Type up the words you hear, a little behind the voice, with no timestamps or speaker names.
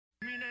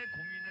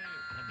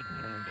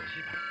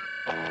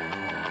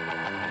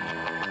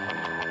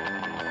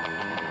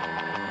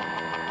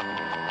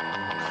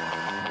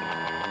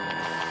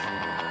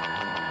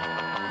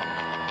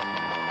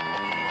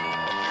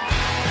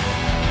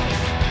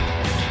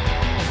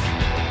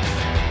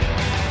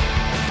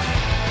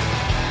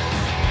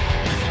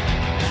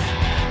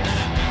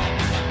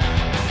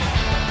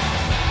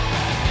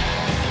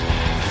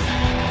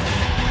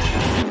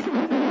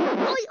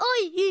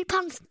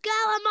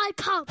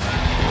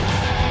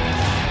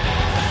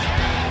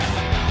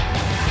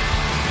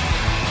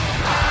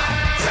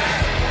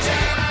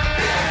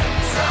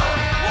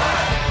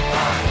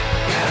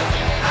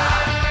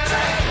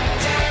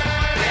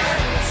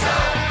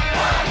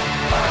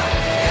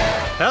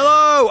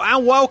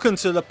and welcome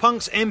to the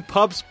Punks in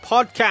Pubs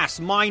podcast.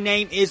 My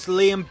name is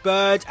Liam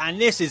Bird, and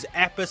this is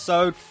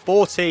episode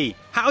 40.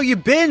 How you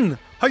been?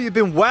 Hope you've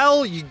been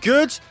well. You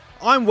good?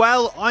 I'm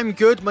well, I'm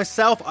good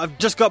myself. I've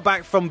just got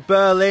back from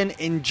Berlin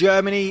in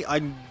Germany.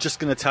 I'm just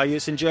going to tell you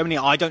it's in Germany.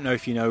 I don't know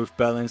if you know if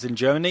Berlin's in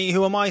Germany.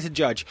 Who am I to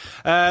judge?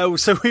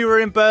 So we were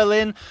in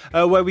Berlin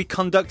where we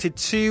conducted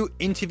 2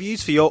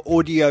 interviews for your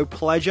audio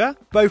pleasure.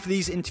 Both of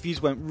these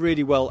interviews went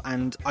really well,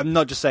 and I'm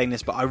not just saying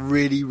this, but I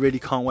really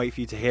can't wait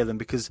for you to hear them,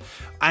 because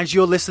as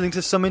you're listening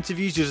to some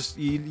interviews,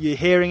 you're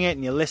hearing it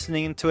and you're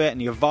listening to it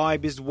and your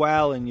vibe is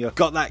well and you've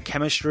got that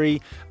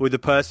chemistry with the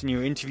person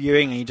you're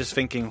interviewing and you're just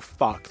thinking,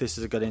 fuck, this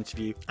is a good interview.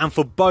 And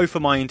for both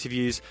of my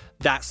interviews,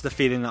 that's the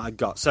feeling that I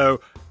got.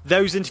 So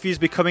those interviews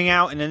will be coming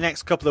out in the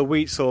next couple of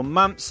weeks or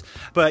months.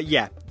 But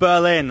yeah,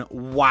 Berlin,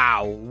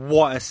 wow,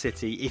 what a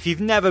city. If you've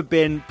never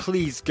been,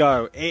 please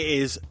go. It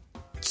is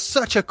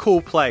such a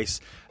cool place.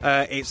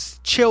 It's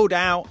chilled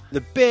out.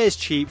 The beer's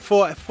cheap.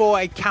 For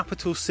a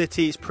capital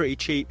city, it's pretty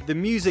cheap. The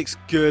music's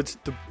good.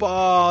 The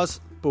bars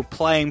were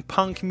playing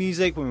punk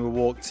music when we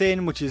walked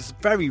in, which is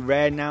very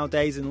rare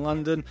nowadays in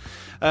London.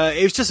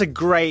 It was just a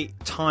great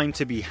time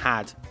to be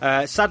had.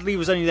 Sadly, I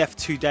was only there for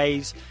 2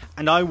 days,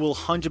 and I will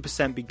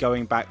 100% be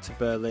going back to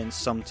Berlin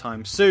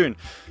sometime soon.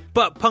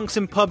 But Punks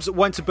in Pubs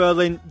went to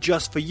Berlin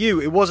just for you.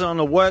 It wasn't on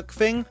a work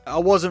thing. I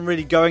wasn't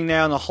really going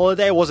there on a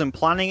holiday. I wasn't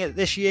planning it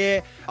this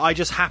year. I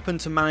just happened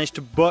to manage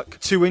to book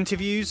 2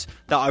 interviews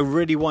that I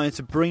really wanted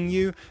to bring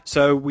you.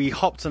 So we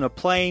hopped on a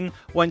plane,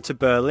 went to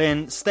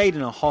Berlin, stayed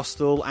in a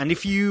hostel, and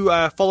if you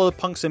follow the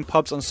Punks in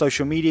Pubs on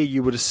social media,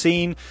 you would have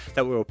seen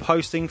that we were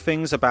posting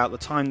things about the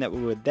time that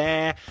we were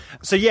there.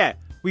 So yeah,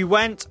 we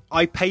went,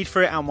 I paid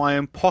for it out of my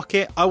own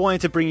pocket. I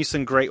wanted to bring you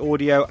some great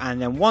audio,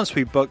 and then once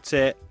we booked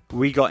it,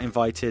 we got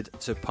invited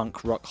to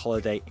Punk Rock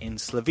Holiday in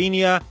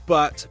Slovenia.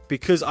 But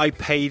because I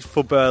paid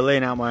for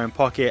Berlin out of my own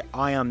pocket,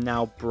 I am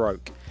now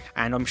broke,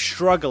 and I'm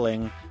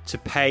struggling to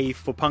pay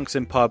for Punks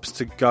in Pubs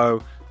to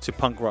go to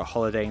Punk Rock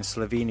Holiday in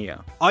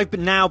Slovenia. I've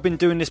now been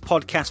doing this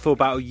podcast for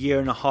about a year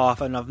and a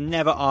half, and I've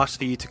never asked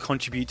for you to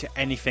contribute to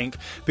anything,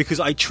 because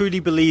I truly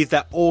believe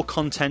that all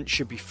content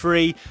should be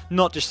free,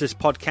 not just this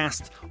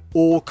podcast.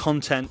 All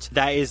content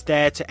that is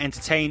there to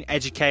entertain,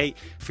 educate,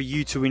 for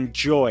you to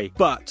enjoy.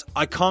 But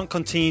I can't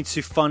continue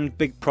to fund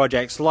big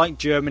projects like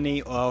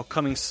Germany or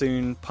coming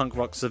soon Punk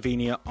Rock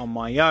Slovenia on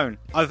my own.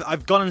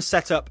 I've gone and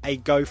set up a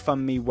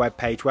GoFundMe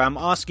webpage where I'm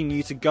asking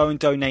you to go and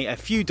donate a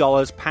few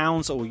dollars,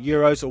 pounds or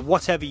euros or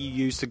whatever you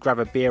use to grab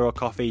a beer or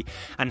coffee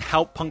and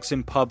help Punks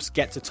in Pubs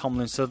get to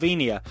Tomlin,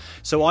 Slovenia,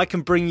 so I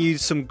can bring you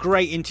some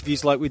great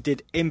interviews like we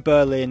did in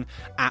Berlin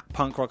at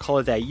Punk Rock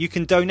Holiday. You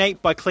can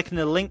donate by clicking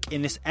the link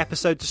in this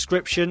episode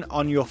description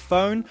on your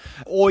phone,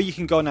 or you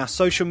can go on our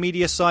social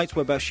media sites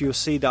where you'll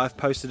see that I've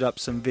posted up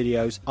some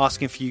videos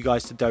asking for you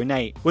guys to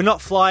donate. We're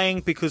not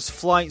flying because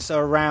flights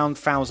are around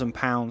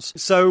 £1,000.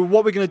 So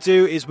what we're going to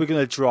do is we're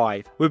going to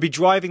drive. We'll be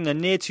driving the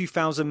near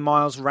 2,000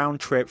 miles round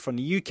trip from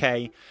the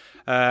UK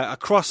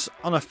across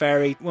on a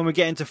ferry. When we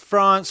get into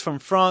France, from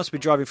France we're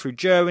driving through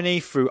Germany,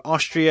 through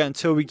Austria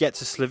until we get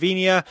to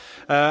Slovenia,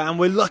 and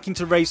we're looking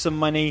to raise some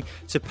money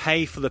to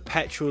pay for the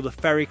petrol, the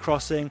ferry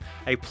crossing,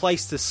 a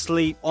place to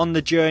sleep on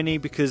the journey,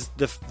 because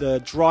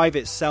the drive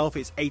itself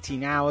is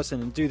 18 hours,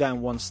 and to do that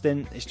in one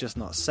stint it's just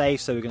not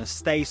safe. So we're going to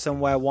stay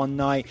somewhere one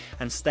night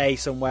and stay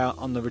somewhere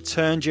on the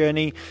return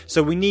journey.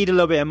 So we need a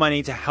little bit of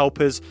money to help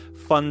us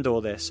fund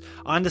all this.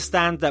 I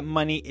understand that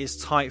money is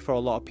tight for a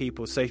lot of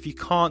people, so if you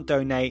can't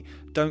donate,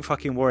 don't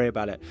fucking worry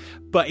about it.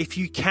 But if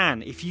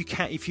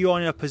you're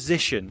in a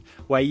position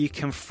where you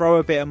can throw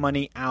a bit of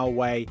money our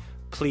way,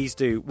 please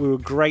do. We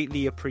would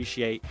greatly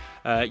appreciate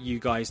you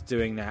guys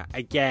doing that.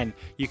 Again,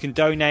 you can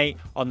donate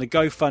on the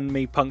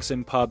GoFundMe Punks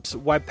in Pubs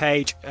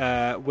webpage,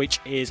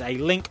 which is a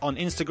link on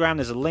Instagram.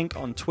 There's a link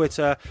on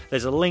Twitter.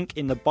 There's a link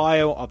in the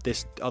bio of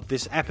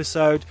this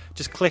episode.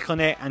 Just click on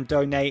it and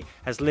donate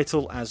as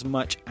little as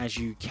much as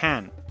you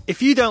can.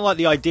 If you don't like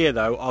the idea,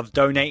 though, of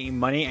donating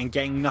money and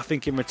getting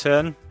nothing in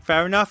return,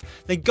 fair enough,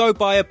 then go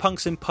buy a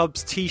Punks in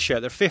Pubs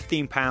t-shirt. They're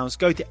 £15.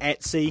 Go to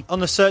Etsy.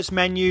 On the search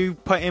menu,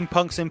 put in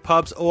Punks in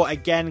Pubs, or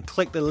again,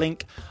 click the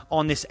link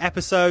on this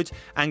episode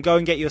and go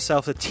and get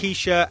yourself a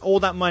t-shirt. All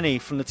that money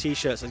from the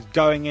t-shirts is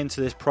going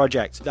into this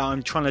project that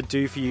I'm trying to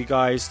do for you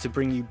guys to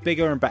bring you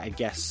bigger and better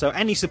guests. So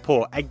any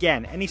support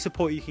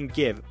you can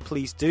give,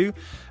 please do.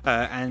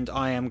 And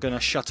I am going to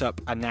shut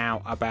up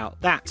now about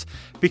that,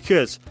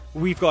 because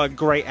we've got a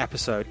great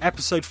episode.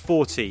 Episode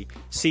 40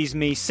 sees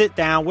me sit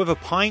down with a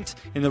pint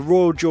in the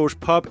Royal George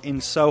pub in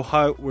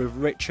Soho with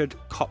Richard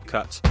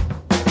Kopcut.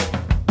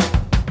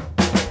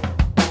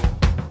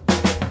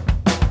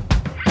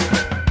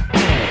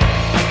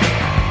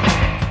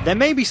 There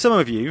may be some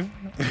of you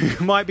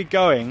who might be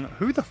going,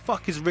 who the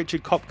fuck is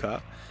Richard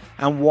Kopcut,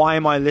 and why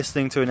am I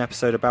listening to an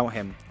episode about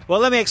him? Well,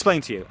 let me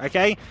explain to you,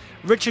 okay?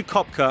 Richard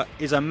Kopcut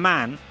is a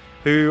man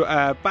who,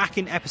 back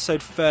in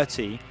episode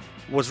 30,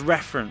 was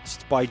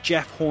referenced by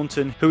Jeff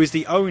Horton, who is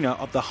the owner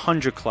of the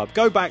 100 Club.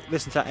 Go back,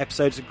 listen to that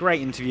episode. It's a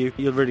great interview.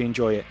 You'll really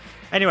enjoy it.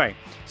 Anyway,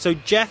 so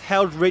Jeff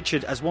held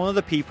Richard as one of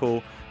the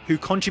people who who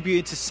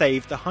contributed to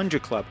save the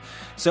 100 Club.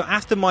 So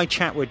after my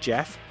chat with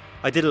Jeff,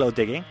 I did a little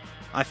digging.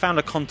 I found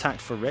a contact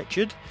for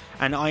Richard,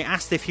 and I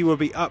asked if he would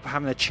be up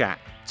having a chat.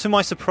 To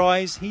my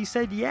surprise, he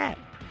said yeah.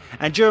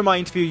 And during my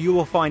interview, you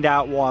will find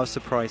out why I was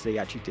surprised that he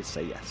actually did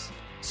say yes.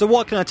 So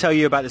what can I tell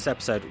you about this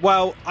episode?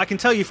 Well, I can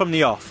tell you from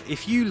the off,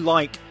 if you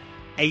like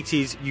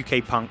 80s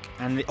UK punk,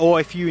 or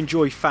if you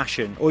enjoy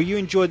fashion, or you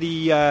enjoy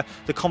the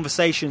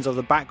conversations of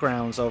the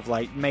backgrounds of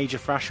like major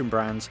fashion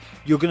brands,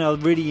 you're going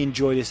to really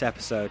enjoy this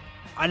episode.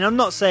 And I'm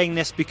not saying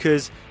this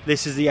because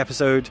this is the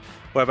episode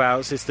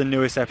whereabouts it's the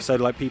newest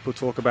episode, like people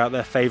talk about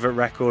their favourite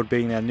record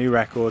being their new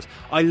record.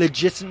 I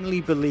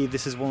legitimately believe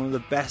this is one of the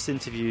best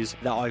interviews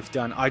that I've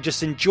done. I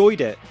just enjoyed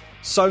it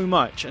so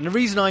much. And the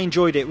reason I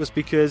enjoyed it was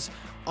because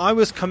I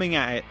was coming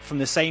at it from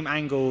the same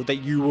angle that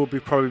you will be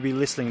probably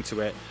listening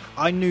to it.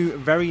 I knew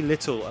very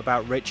little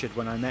about Richard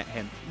when I met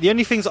him. The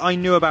only things I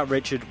knew about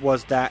Richard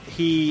was that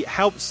he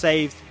helped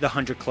save the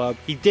 100 Club.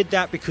 He did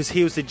that because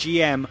he was the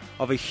GM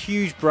of a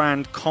huge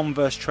brand,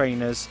 Converse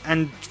trainers,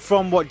 and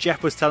from what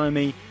Jeff was telling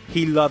me,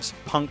 he loves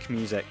punk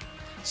music.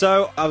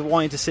 So I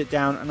wanted to sit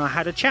down and I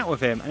had a chat with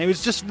him, and it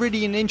was just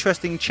really an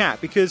interesting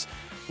chat because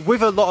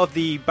with a lot of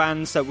the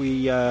bands that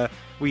we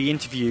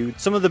interviewed,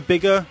 some of the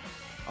bigger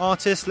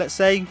artists, let's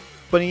say,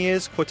 bunny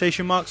ears,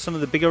 quotation marks, some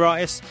of the bigger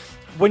artists,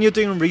 when you're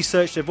doing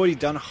research, they've already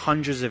done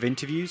hundreds of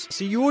interviews,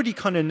 so you already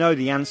kind of know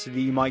the answer that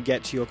you might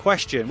get to your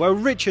question. Well,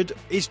 Richard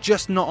is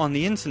just not on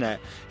the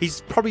internet.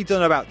 He's probably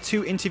done about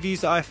 2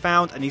 interviews that I've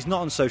found, and he's not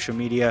on social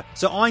media,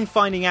 so I'm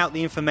finding out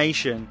the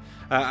information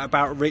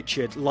about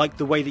Richard like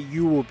the way that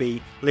you will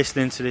be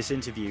listening to this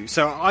interview.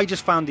 So I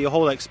just found the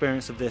whole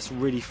experience of this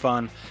really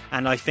fun,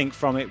 and I think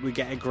from it we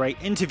get a great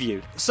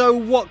interview. So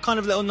what kind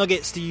of little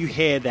nuggets do you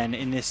hear then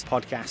in this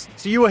podcast?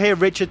 So you will hear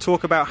Richard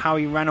talk about how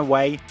he ran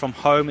away from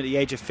home at the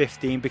age of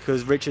 15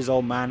 because Richard's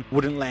old man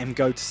wouldn't let him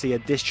go to see a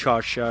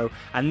Discharge show,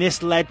 and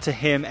this led to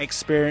him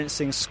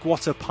experiencing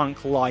squatter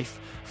punk life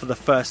for the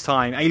first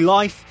time, a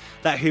life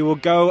that he will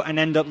go and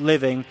end up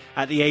living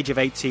at the age of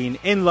 18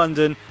 in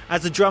London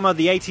as the drummer of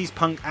the 80s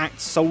punk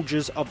act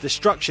Soldiers of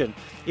Destruction.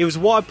 It was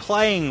while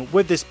playing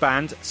with this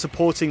band,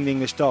 supporting the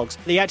English Dogs,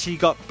 that he actually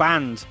got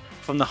banned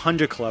from the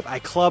 100 Club, a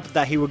club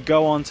that he would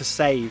go on to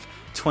save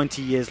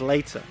 20 years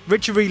later.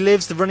 Richard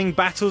relives the running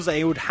battles that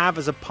he would have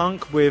as a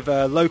punk with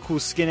local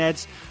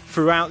skinheads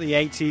throughout the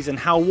 80s and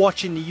how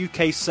watching the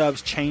UK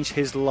subs changed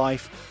his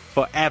life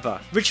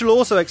forever. Richard will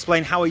also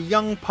explain how a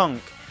young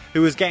punk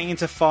who was getting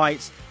into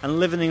fights and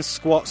living in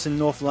squats in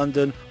North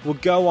London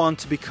would go on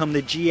to become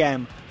the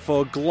GM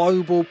for a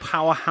global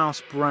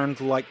powerhouse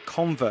brand like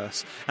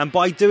Converse, and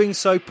by doing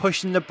so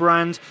pushing the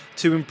brand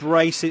to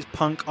embrace its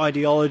punk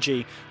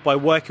ideology by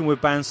working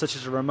with bands such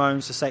as the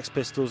Ramones, the Sex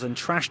Pistols and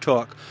Trash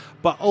Talk.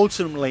 But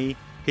ultimately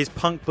his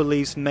punk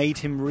beliefs made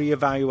him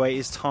reevaluate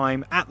his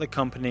time at the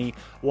company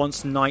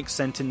once Nike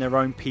sent in their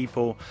own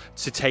people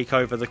to take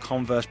over the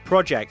Converse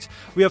project.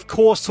 We of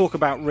course talk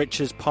about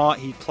Richard's part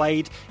he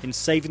played in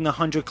saving the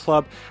 100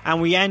 Club,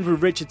 and we end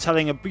with Richard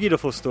telling a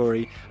beautiful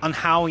story on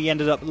how he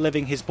ended up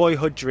living his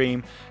boyhood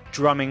dream,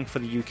 drumming for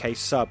the UK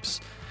subs.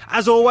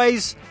 As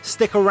always,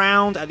 stick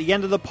around at the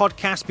end of the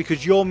podcast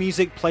because your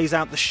music plays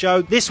out the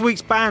show. This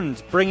week's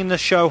band bringing the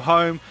show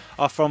home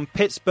are from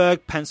Pittsburgh,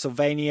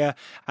 Pennsylvania,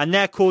 and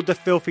they're called The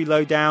Filthy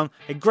Lowdown,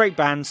 a great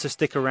band, so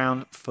stick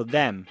around for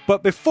them.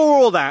 But before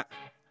all that,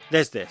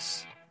 there's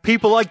this.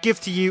 People, I give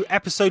to you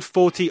episode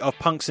 40 of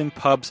Punks in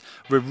Pubs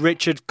with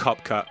Richard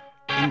Kopcut.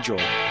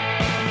 Enjoy.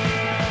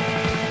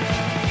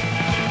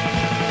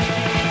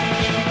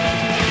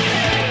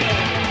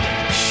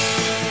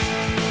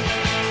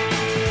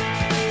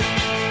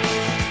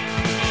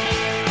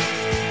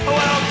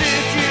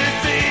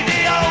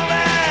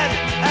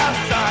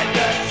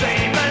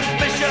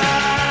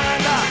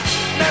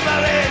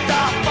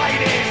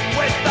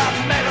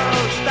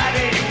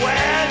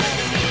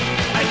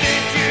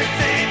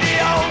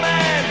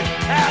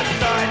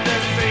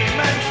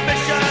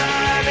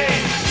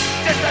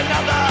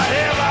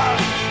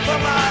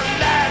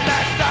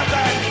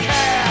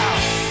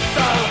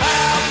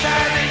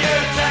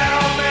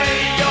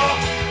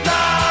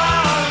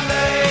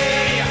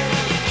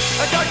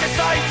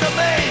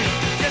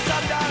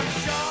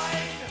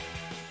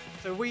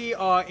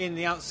 In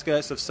the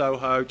outskirts of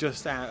Soho,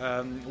 just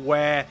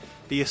where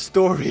the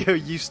Astoria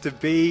used to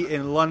be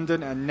in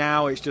London, and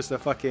now it's just a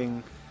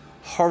fucking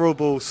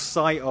horrible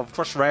sight of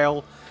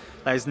Crossrail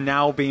that is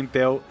now being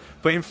built.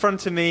 But in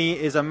front of me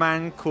is a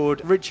man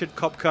called Richard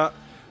Kopcut,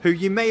 who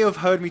you may have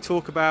heard me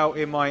talk about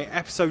in my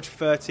episode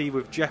 30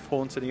 with Jeff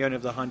Horton, the owner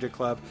of the 100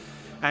 Club,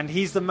 and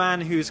he's the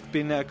man who's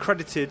been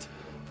credited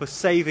for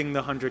saving the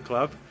 100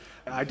 Club.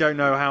 I don't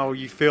know how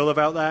you feel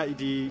about that.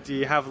 Do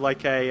you have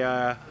like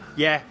a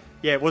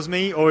yeah, it was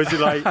me, or is it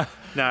like,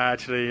 no,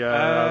 actually,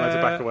 I had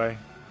to back away?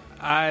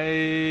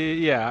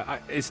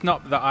 It's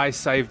not that I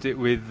saved it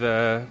with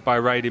by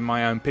raiding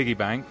my own piggy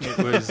bank. It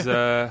was,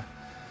 but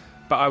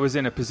I was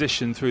in a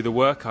position through the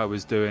work I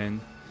was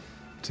doing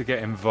to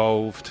get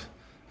involved,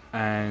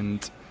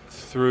 and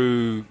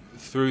through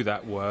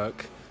that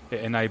work,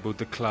 it enabled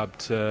the club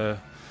to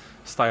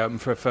stay open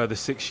for a further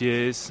 6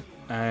 years,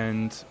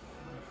 and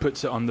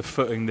puts it on the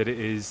footing that it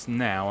is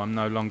now. I'm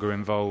no longer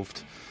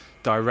involved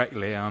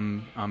directly.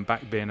 I'm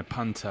back being a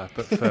punter,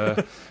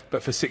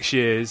 but for 6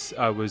 years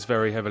I was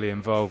very heavily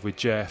involved with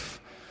Jeff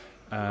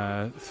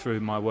through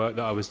my work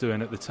that I was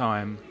doing at the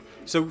time.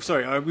 So,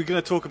 sorry, we're going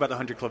to talk about the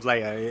 100 Club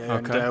later,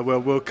 and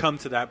we'll come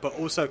to that. But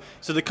also,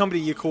 so the company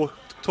you're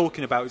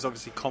talking about is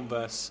obviously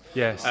Converse,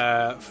 yes,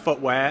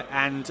 footwear,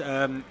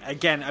 and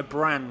again, a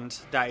brand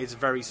that is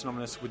very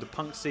synonymous with the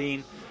punk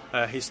scene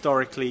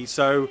historically.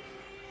 So,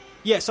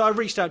 so I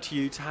reached out to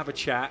you to have a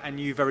chat, and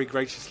you very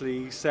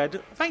graciously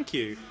said thank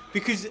you,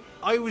 because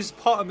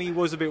part of me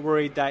was a bit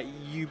worried that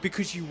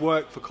because you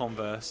work for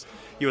Converse,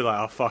 you were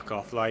like, oh, fuck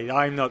off, like,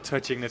 I'm not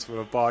touching this with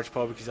a barge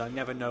pole because I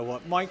never know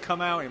what might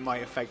come out. It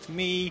might affect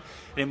me,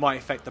 and it might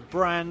affect the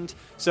brand.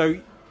 So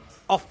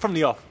from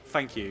the off,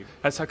 thank you.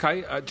 That's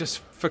okay. Just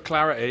for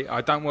clarity,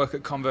 I don't work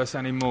at Converse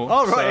anymore.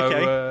 Oh, right,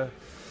 okay.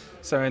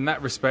 So in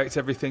that respect,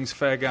 everything's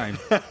fair game.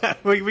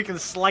 we can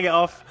slag it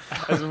off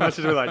as much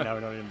as we're like, no,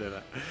 we're not going to do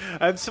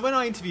that. So when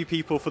I interview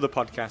people for the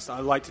podcast, I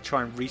like to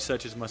try and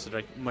research as much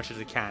as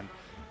I can.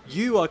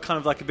 You are kind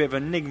of like a bit of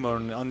an enigma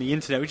on the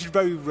internet, which is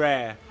very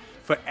rare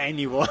for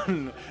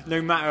anyone,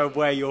 no matter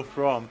where you're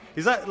from.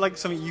 Is that like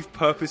something you've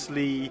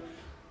purposely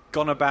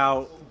gone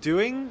about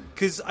doing?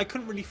 Because I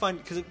couldn't really find,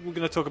 because we're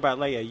going to talk about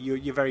later,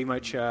 you're very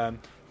much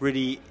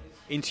really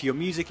into your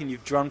music, and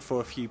you've drummed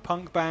for a few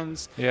punk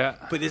bands. Yeah.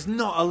 But there's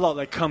not a lot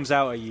that comes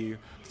out at you.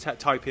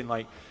 Type in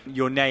like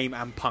your name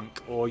and punk,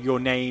 or your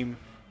name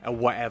or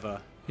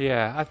whatever.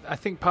 Yeah, I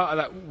think part of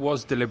that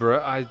was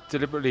deliberate. I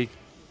deliberately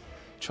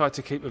tried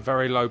to keep a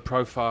very low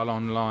profile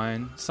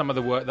online. Some of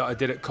the work that I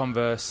did at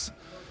Converse,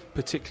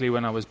 particularly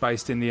when I was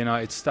based in the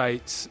United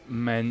States,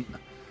 meant,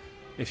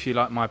 if you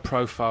like, my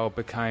profile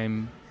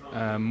became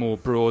more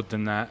broad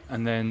than that.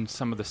 And then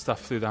some of the stuff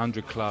through the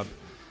 100 Club,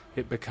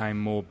 it became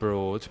more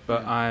broad.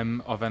 But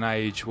I'm of an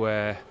age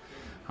where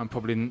I'm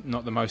probably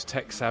not the most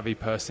tech-savvy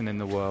person in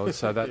the world,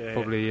 so that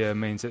probably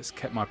means it's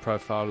kept my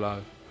profile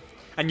low.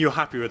 And you're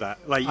happy with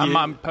that? Like,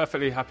 I'm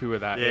perfectly happy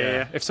with that,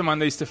 yeah. If someone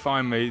needs to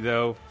find me,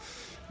 they'll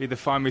either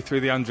find me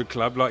through the 100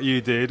 Club, like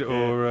you did,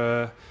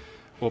 or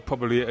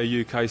probably at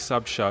a UK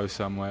sub-show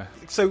somewhere.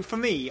 So for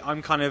me,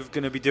 I'm kind of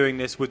going to be doing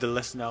this with the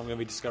listener. I'm going to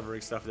be discovering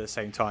stuff at the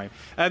same time.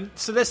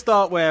 So let's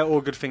start where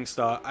all good things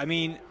start. I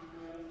mean,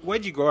 where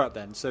did you grow up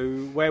then? So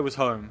where was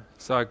home?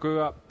 So I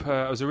grew up,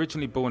 I was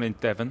originally born in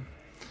Devon,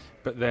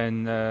 but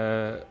then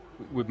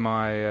with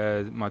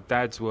my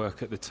dad's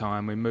work at the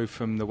time, we moved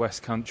from the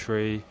West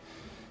Country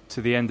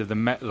to the end of the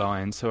Met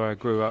Line. So I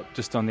grew up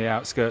just on the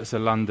outskirts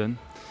of London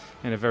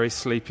in a very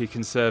sleepy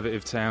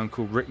conservative town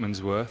called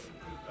Rickmansworth,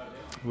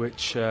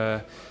 which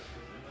in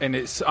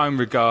its own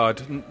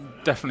regard,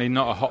 definitely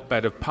not a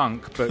hotbed of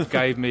punk, but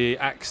gave me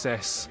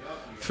access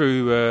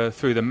through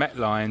the Met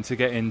Line to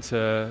get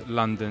into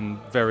London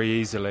very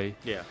easily.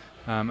 Yeah.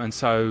 And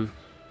so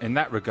in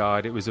that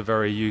regard, it was a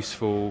very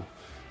useful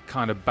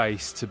kind of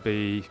base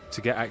to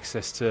get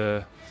access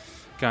to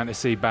going to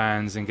see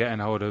bands and getting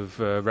hold of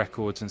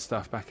records and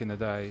stuff back in the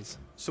days.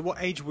 So what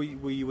age were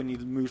you when you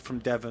moved from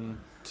Devon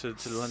to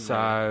London?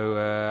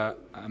 So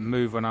I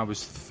moved when I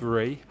was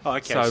 3. Oh,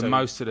 okay. So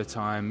most of the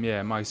time,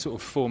 my sort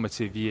of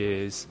formative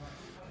years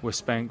were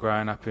spent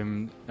growing up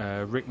in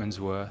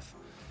Rickmansworth.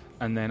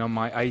 And then on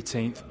my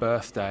 18th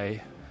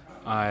birthday,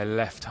 I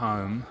left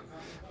home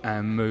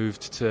and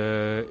moved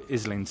to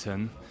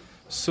Islington,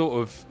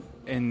 sort of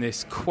in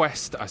this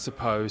quest, I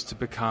suppose, to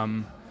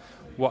become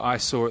what I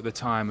saw at the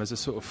time as a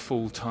sort of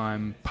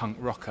full-time punk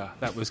rocker.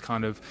 That was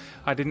kind of,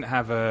 I didn't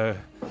have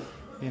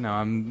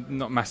I'm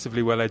not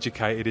massively well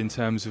educated in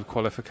terms of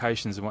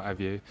qualifications and what have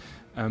you.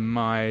 And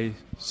my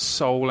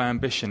sole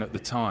ambition at the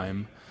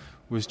time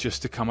was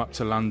just to come up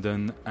to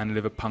London and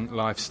live a punk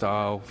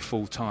lifestyle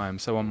full-time.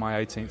 So on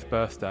my 18th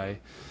birthday,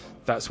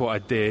 that's what I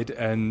did,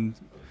 and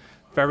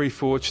very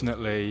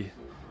fortunately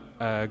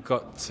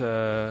got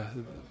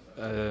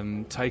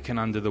taken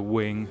under the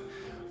wing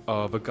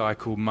of a guy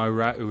called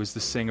Morat, who was the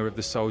singer of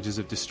the Soldiers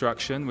of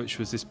Destruction, which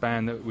was this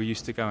band that we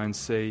used to go and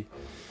see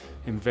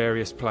in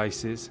various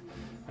places.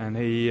 And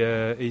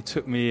he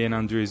took me in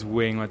under his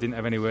wing. I didn't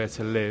have anywhere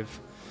to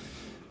live.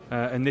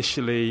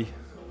 Initially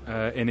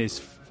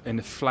in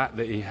a flat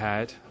that he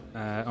had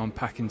on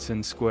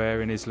Packington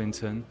Square in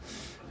Islington,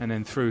 and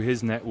then through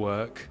his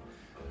network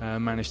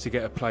managed to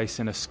get a place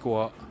in a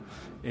squat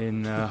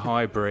in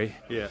Highbury,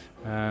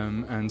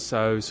 and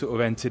so sort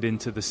of entered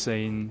into the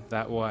scene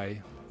that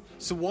way.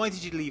 So why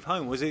did you leave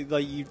home? Was it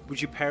like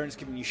was your parents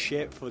giving you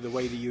shit for the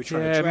way that you were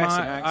trying to dress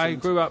and act? I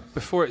grew up,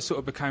 before it sort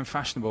of became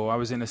fashionable, I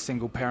was in a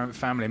single parent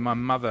family. My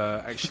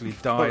mother actually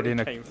died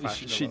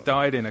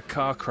died in a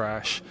car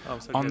crash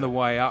on the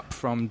way up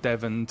from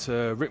Devon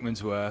to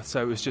Rickmansworth.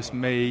 So it was just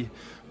me,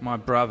 my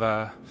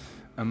brother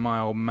and my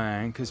old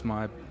man, because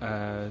my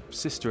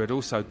sister had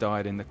also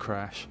died in the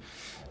crash.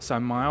 So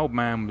my old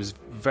man was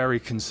very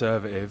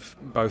conservative,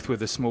 both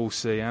with a small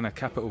c and a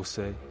capital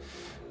C.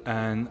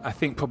 And I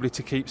think probably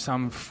to keep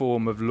some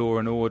form of law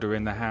and order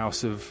in the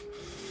house of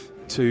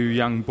two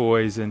young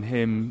boys and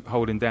him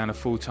holding down a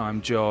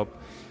full-time job,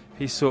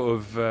 he sort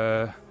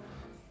of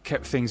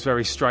kept things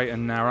very straight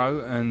and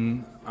narrow,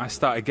 and I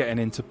started getting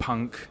into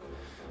punk.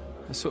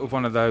 It's sort of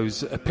one of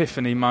those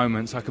epiphany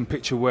moments. I can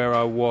picture where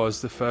I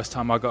was the first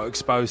time I got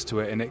exposed to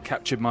it, and it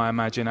captured my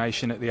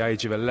imagination at the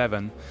age of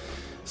 11.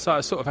 So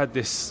I sort of had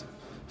this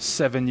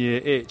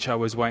 7-year itch I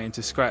was waiting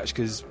to scratch,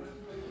 because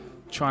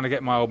trying to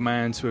get my old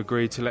man to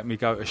agree to let me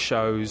go to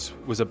shows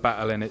was a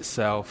battle in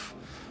itself.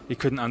 He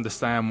couldn't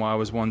understand why I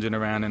was wandering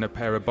around in a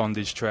pair of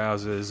bondage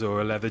trousers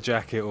or a leather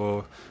jacket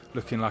or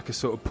looking like a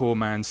sort of poor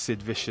man's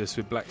Sid Vicious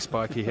with black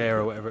spiky hair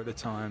or whatever at the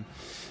time.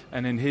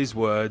 And in his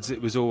words,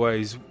 it was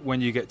always,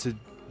 when you get to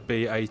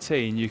be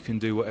 18, you can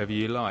do whatever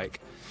you like.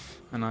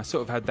 And I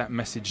sort of had that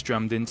message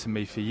drummed into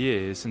me for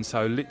years. And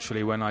so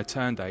literally when I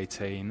turned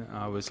 18,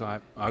 I was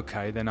like,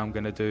 OK, then I'm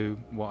going to do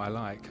what I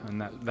like.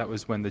 And that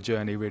was when the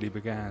journey really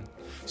began.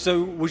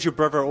 So was your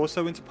brother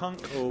also into punk?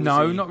 Or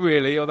No, not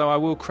really, although I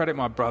will credit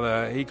my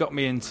brother. He got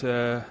me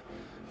into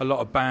a lot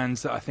of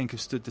bands that I think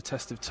have stood the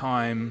test of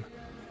time,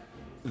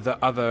 that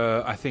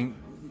other, I think,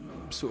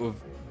 sort of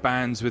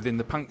bands within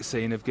the punk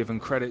scene have given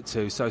credit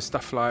to. So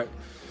stuff like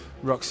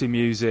Roxy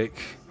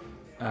Music,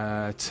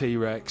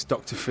 T-Rex,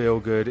 Dr.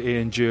 Feelgood,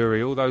 Ian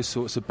Dury, all those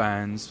sorts of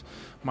bands.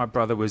 My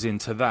brother was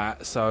into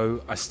that,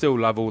 so I still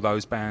love all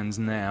those bands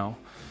now.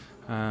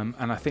 And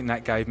I think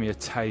that gave me a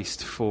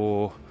taste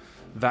for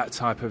that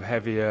type of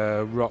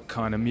heavier rock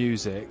kind of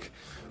music.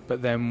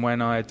 But then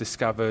when I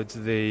discovered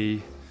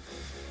the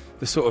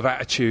sort of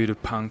attitude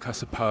of punk, I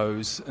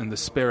suppose, and the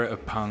spirit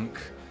of punk,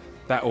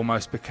 that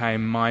almost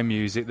became my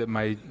music that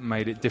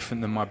made it different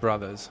than my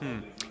brother's.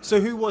 So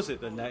who was it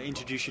then that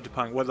introduced you to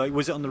punk? Well, like,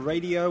 was it on the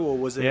radio or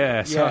was it...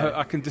 Yeah, so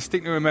I can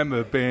distinctly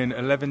remember being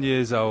 11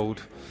 years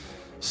old,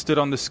 stood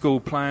on the school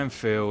playing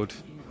field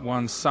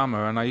one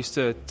summer, and I used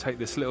to take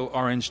this little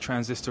orange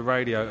transistor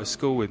radio to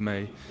school with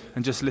me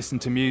and just listen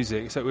to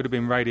music. So it would have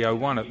been Radio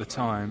 1 at the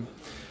time.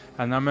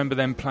 And I remember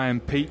them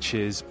playing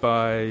Peaches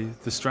by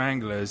the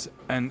Stranglers,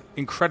 and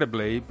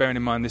incredibly, bearing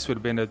in mind this would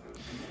have been a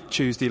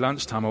Tuesday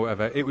lunchtime or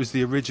whatever, it was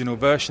the original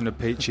version of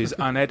Peaches,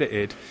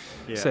 unedited.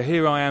 Yeah. So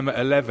here I am at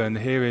 11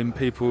 hearing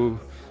people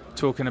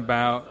talking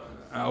about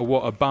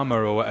what a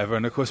bummer or whatever,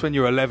 and of course when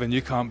you're 11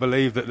 you can't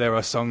believe that there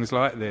are songs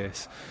like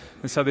this.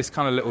 And so this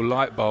kind of little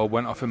light bulb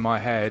went off in my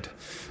head,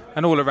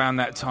 and all around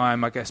that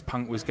time I guess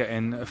punk was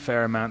getting a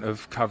fair amount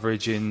of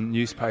coverage in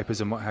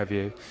newspapers and what have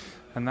you,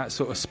 and that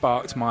sort of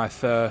sparked my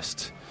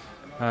thirst.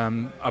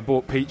 I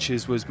bought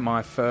Peaches, was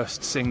my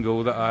first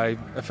single that I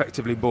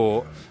effectively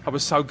bought. I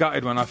was so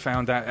gutted when I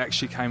found out it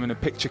actually came in a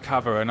picture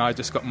cover, and I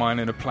just got mine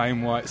in a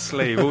plain white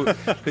sleeve.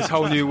 This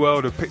whole new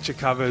world of picture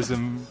covers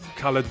and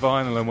coloured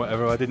vinyl and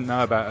whatever I didn't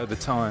know about at the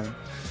time.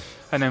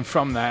 And then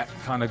from that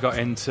kind of got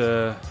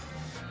into,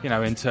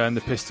 in turn,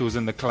 the Pistols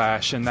and the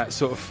Clash and that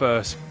sort of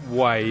first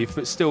wave,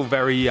 but still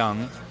very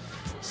young.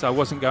 So I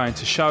wasn't going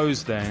to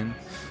shows then.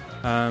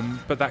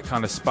 But that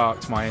kind of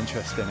sparked my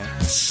interest in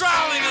it.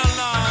 Strolling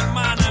along,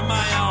 minding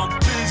my own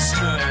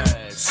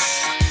business.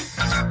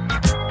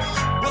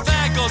 Well,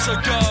 there goes a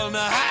girl and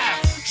a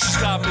half. She's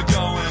got me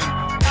going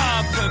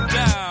up and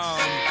down.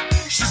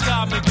 She's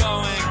got me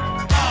going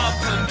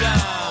up and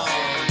down.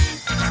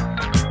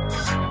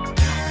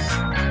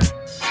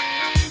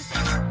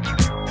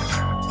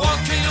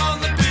 Walking on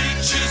the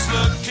beaches,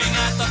 looking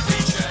at the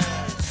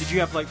beaches. Did you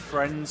have like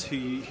friends who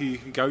you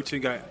can go to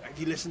and go, have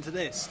you listened to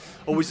this?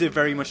 Or was it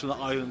very much on the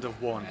island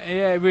of one?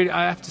 Yeah, really,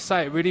 I have to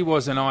say it really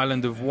was an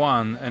island of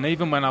one. And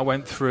even when I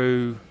went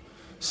through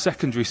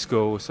secondary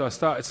school, so I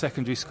started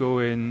secondary school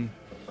in,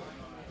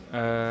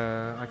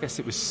 I guess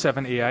it was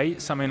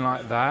 78, something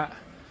like that.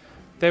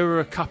 There were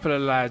a couple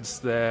of lads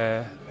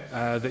there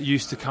that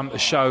used to come to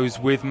shows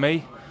with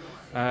me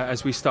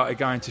as we started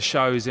going to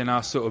shows in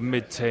our sort of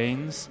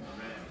mid-teens.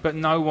 But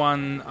no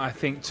one, I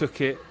think, took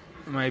it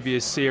maybe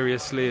as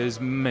seriously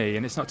as me,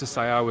 and it's not to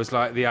say I was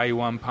like the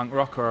A1 punk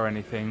rocker or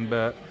anything,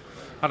 but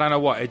I don't know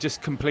what, it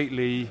just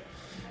completely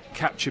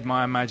captured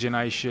my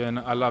imagination.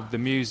 I loved the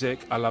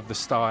music, I loved the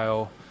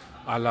style,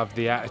 I loved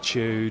the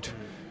attitude,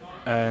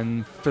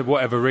 and for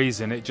whatever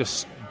reason it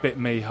just bit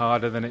me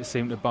harder than it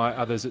seemed to bite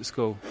others at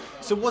school.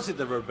 So was it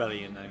the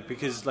rebellion then?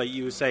 Because like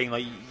you were saying,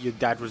 like your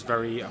dad was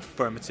very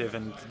affirmative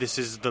and this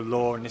is the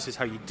law and this is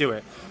how you do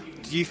it.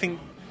 Do you think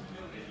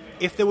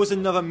if there was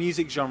another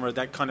music genre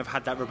that kind of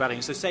had that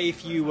rebellion, so say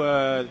if you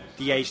were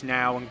the age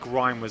now and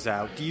grime was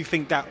out, do you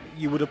think that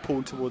you would have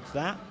pulled towards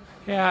that?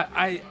 Yeah,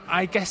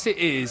 I guess it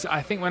is.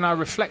 I think when I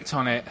reflect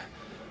on it,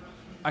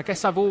 I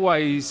guess I've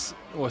always,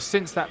 or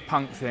since that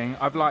punk thing,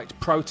 I've liked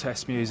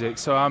protest music.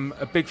 So I'm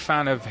a big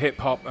fan of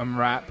hip-hop and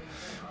rap,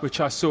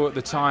 which I saw at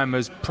the time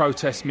as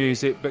protest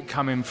music, but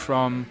coming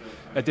from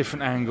a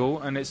different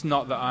angle. And it's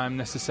not that I'm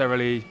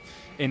necessarily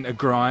into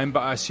grime, but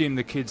I assume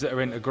the kids that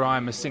are into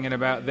grime are singing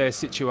about their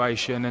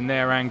situation and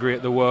they're angry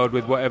at the world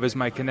with whatever's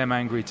making them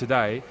angry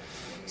today.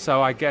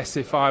 So I guess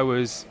if I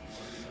was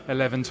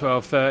 11,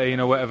 12, 13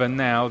 or whatever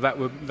now,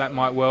 that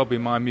might well be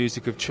my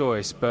music of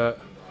choice, but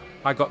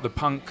I got the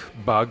punk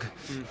bug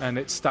and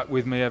it's stuck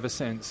with me ever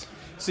since.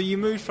 So you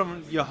moved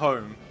from your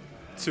home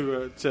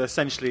to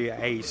essentially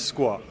a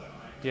squat.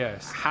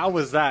 Yes. How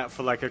was that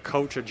for like a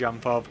culture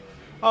jump of,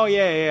 oh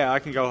yeah, I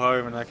can go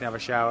home and I can have a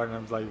shower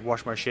and like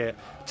wash my shit,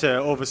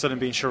 to all of a sudden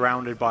being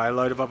surrounded by a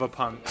load of other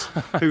punks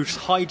whose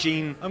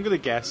hygiene, I'm going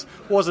to guess,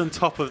 wasn't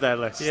top of their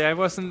list? Yeah, it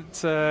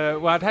wasn't.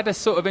 Well, I'd had a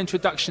sort of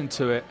introduction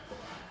to it.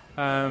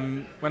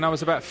 When I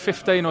was about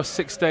 15 or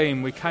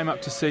 16, we came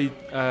up to see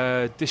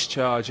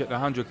Discharge at the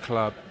 100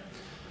 Club,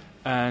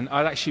 and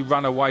I'd actually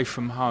run away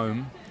from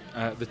home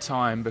at the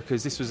time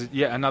because this was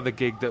yet another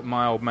gig that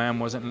my old man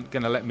wasn't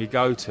going to let me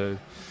go to.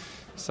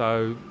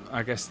 So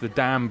I guess the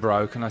dam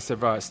broke, and I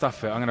said, right,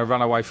 stuff it, I'm going to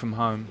run away from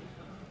home.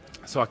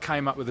 So I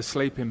came up with a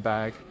sleeping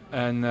bag,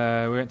 and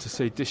we went to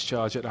see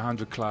Discharge at the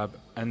 100 Club,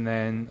 and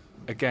then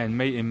again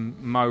meeting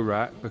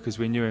Morat because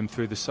we knew him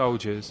through the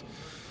Soldiers.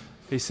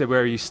 He said,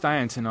 where are you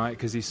staying tonight?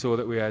 Because he saw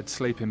that we had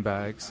sleeping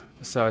bags.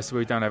 So I said,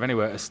 we don't have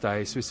anywhere to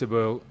stay. So he said,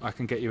 well, I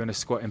can get you in a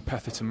squat in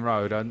Petherton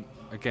Road. And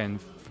again,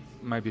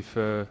 maybe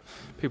for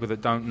people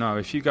that don't know,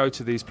 if you go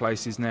to these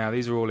places now,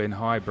 these are all in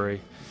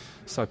Highbury.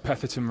 So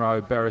Petherton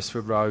Road,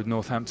 Beresford Road,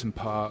 Northampton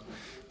Park,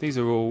 these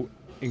are all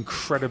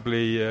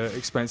incredibly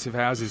expensive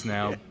houses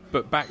now. Yeah.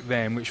 But back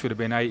then, which would have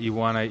been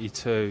 81,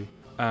 82,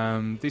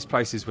 these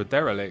places were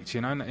derelict,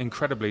 you know,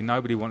 incredibly,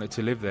 nobody wanted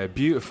to live there.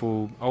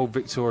 Beautiful old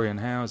Victorian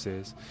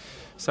houses.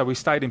 So we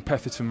stayed in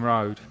Petherton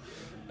Road,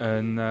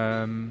 and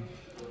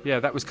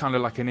that was kind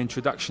of like an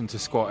introduction to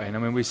squatting. I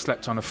mean, we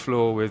slept on a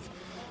floor with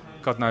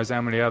God knows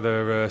how many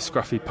other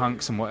scruffy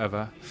punks and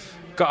whatever.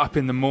 Got up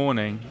in the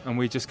morning and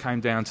we just came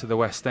down to the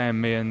West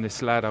End, me and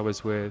this lad I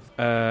was with.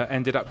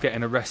 Ended up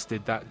getting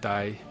arrested that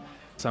day.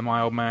 So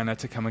my old man had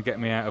to come and get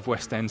me out of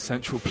West End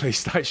Central Police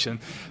Station.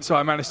 So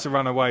I managed to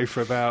run away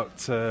for about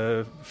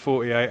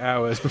 48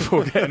 hours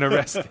before getting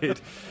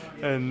arrested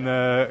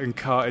and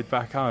carted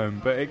back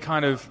home. But it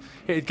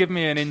had given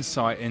me an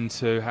insight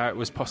into how it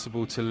was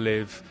possible to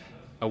live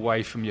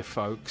away from your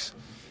folks.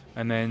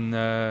 And then,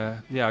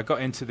 I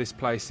got into this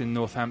place in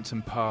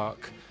Northampton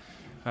Park,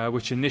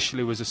 which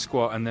initially was a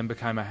squat and then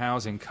became a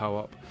housing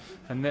co-op.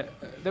 And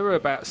there were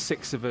about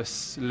 6 of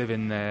us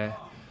living there.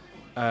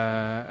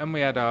 And we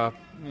had our,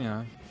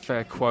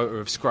 fair quota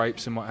of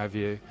scrapes and what have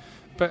you.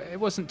 But it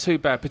wasn't too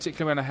bad,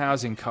 particularly when a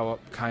housing co-op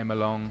came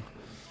along.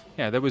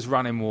 Yeah, there was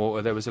running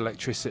water, there was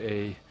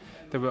electricity.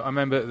 I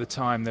remember at the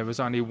time there was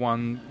only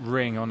one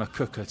ring on a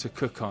cooker to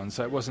cook on,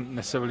 so it wasn't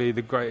necessarily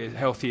the greatest,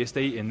 healthiest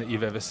eating that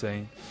you've ever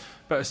seen.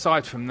 But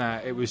aside from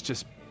that, it was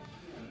just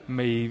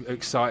me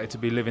excited to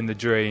be living the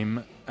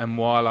dream. And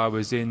while I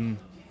was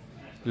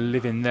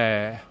living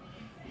there,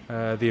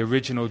 the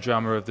original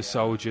drummer of the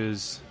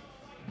Soldiers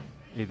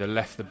either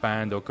left the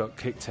band or got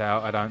kicked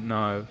out, I don't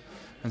know.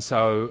 And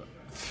so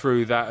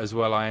through that as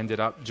well, I ended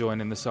up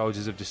joining the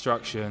Soldiers of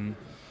Destruction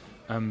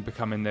and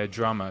becoming their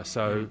drummer.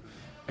 So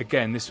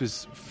again, this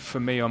was for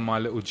me on my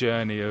little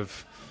journey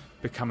of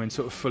becoming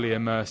sort of fully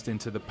immersed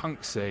into the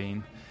punk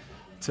scene,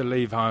 to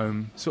leave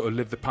home, sort of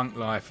live the punk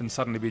life and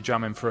suddenly be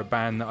drumming for a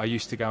band that I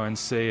used to go and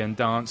see and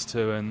dance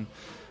to, and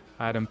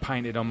I had them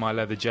painted on my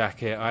leather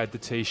jacket, I had the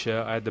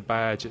T-shirt, I had the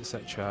badge,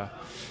 etc.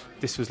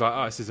 This was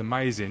like, this is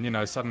amazing,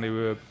 suddenly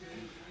we were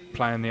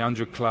playing the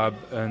 100 Club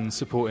and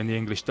supporting the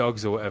English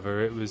Dogs or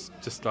whatever. It was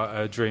just like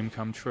a dream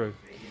come true.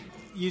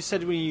 You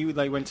said when you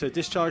went to a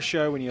Discharge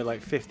show when you were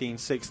 15,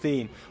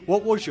 16.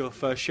 What was your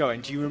first show?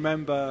 And do you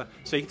remember?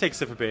 So you can take a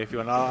sip of beer if you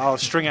want. I'll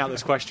string out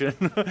this question.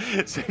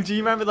 So do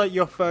you remember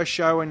your first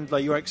show and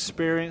your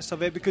experience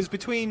of it? Because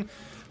between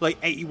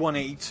 81,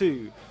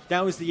 82,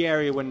 that was the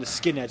area when the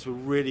skinheads were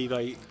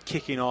really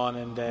kicking on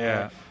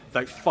and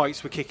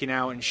fights were kicking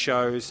out and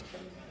shows.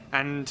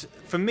 And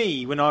for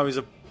me, when I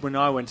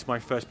went to my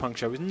first punk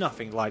show, it was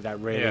nothing like that,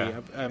 really.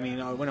 Yeah. I mean,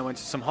 when I went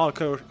to some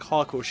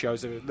hardcore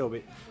shows, they were a little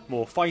bit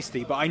more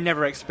feisty, but I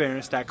never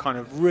experienced that kind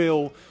of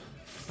real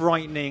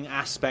frightening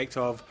aspect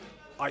of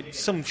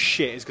some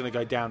shit is going to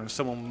go down and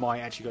someone might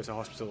actually go to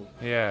hospital.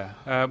 Yeah.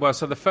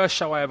 So the first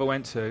show I ever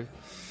went to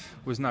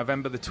was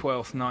November the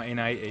 12th,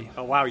 1980.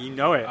 Oh, wow, you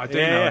know it. I do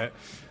know it.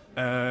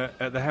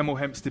 At the Hemel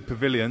Hempstead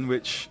Pavilion,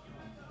 which...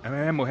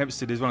 Hemel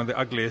Hempstead is one of the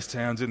ugliest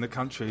towns in the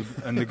country,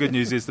 and the good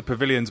news is the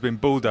pavilion's been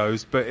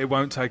bulldozed, but it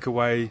won't take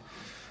away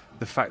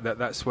the fact that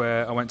that's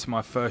where I went to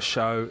my first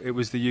show. It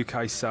was the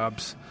UK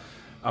Subs.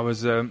 I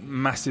was a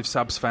massive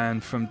Subs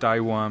fan from day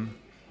one,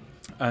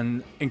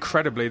 and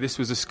incredibly, this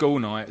was a school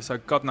night, so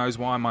God knows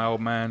why my old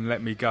man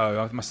let me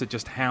go. I must have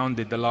just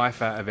hounded the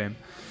life out of him.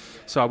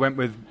 So I went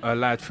with a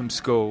lad from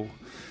school,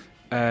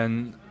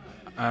 and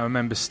I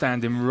remember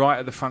standing right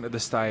at the front of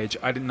the stage.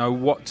 I didn't know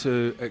what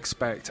to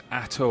expect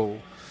at all.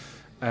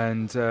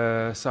 And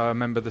so I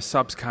remember the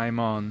Subs came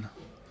on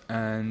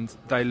and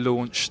they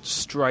launched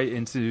straight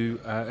into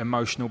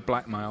emotional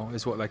blackmail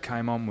is what they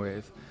came on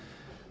with.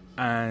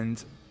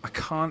 And I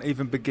can't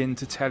even begin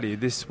to tell you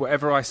this.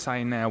 Whatever I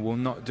say now will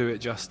not do it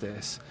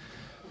justice.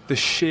 The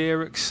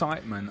sheer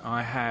excitement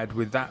I had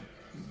with that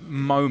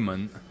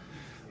moment.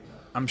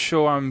 I'm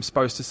sure I'm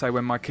supposed to say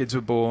when my kids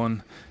were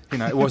born,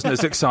 it wasn't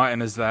as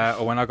exciting as that,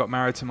 or when I got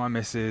married to my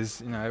missus,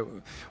 it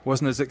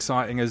wasn't as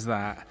exciting as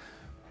that.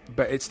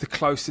 but it's the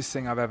closest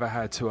thing I've ever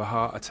had to a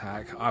heart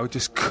attack. I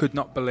just could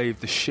not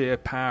believe the sheer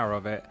power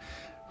of it.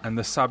 And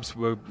the subs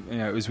were,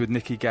 it was with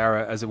Nicky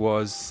Garrett as it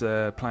was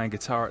playing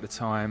guitar at the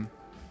time,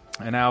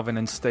 and Alvin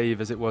and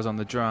Steve as it was on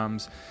the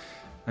drums,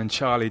 and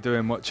Charlie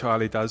doing what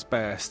Charlie does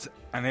best.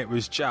 And it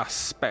was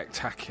just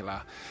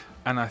spectacular.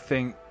 And I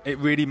think it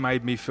really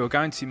made me feel,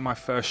 going to my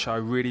first show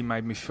really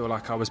made me feel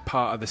like I was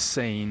part of the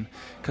scene,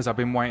 because I've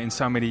been waiting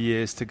so many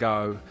years to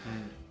go.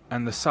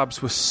 And the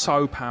subs were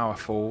so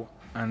powerful,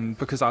 and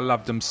because I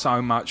loved them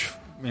so much,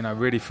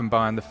 really from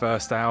buying the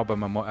first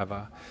album and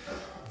whatever,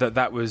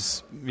 that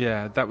was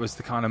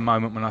the kind of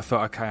moment when I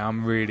thought, okay,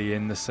 I'm really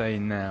in the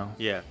scene now.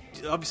 Yeah.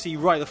 Obviously,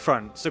 right at the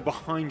front, so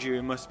behind you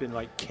it must have been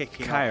like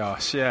kicking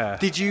chaos. Yeah.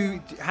 Did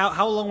you?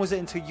 How long was it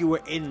until you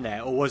were in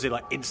there, or was it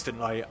like instant?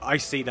 Like, I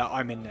see that,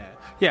 I'm in there.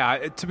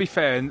 Yeah. To be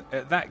fair,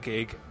 at that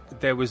gig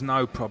there was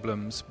no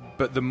problems,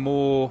 but the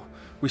more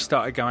we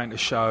started going to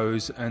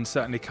shows, and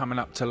certainly coming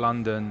up to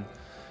London,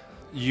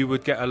 you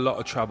would get a lot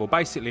of trouble.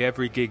 Basically,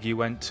 every gig you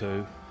went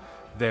to,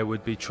 there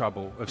would be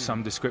trouble of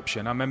some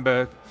description. I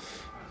remember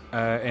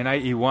in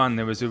 '81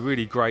 there was a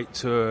really great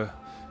tour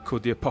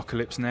called the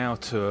Apocalypse Now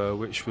tour,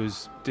 which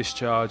was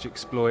Discharge,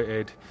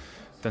 Exploited,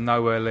 the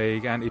Nowhere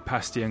League,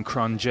 Antipasti and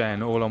Cron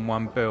Gen all on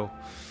one bill.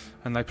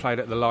 And they played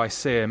at the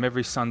Lyceum.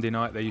 Every Sunday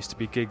night there used to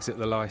be gigs at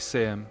the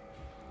Lyceum.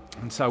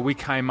 And so we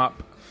came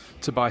up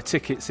to buy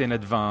tickets in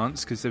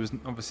advance, because there was,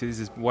 obviously this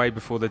is way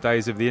before the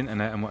days of the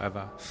internet and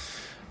whatever.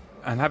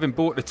 And having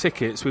bought the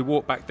tickets, we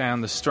walked back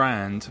down the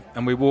Strand,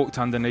 and we walked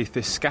underneath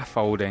this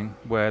scaffolding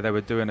where they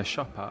were doing a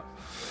shop up.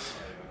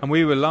 And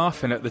we were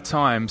laughing at the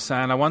time,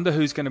 saying, I wonder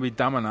who's going to be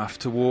dumb enough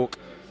to walk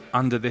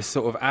under this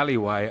sort of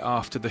alleyway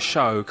after the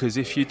show, because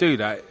if you do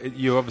that,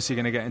 you're obviously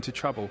going to get into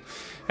trouble.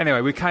 Anyway,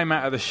 we came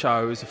out of the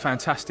show. It was a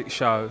fantastic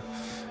show.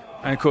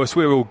 And, of course,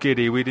 we were all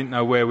giddy. We didn't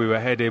know where we were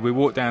headed. We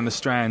walked down the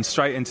Strand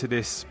straight into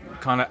this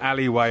kind of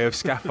alleyway of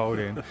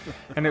scaffolding.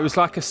 And it was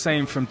like a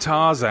scene from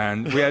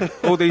Tarzan. We had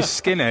all these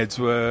skinheads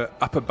were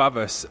up above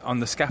us on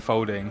the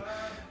scaffolding,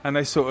 and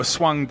they sort of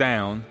swung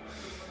down.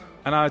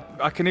 And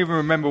I can even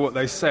remember what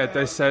they said.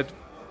 They said,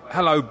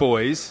 "Hello,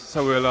 boys."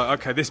 So we were like,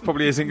 okay, this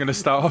probably isn't going to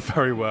start off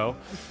very well.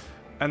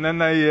 And then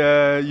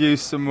they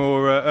used some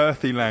more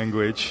earthy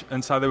language.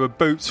 And so there were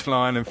boots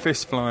flying and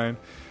fists flying.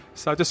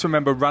 So I just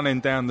remember running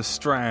down the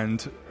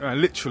Strand,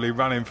 literally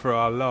running for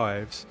our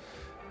lives.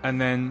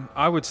 And then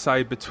I would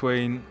say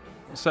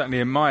certainly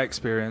in my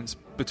experience,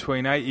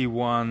 between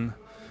 81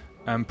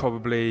 and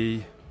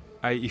probably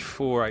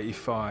 84,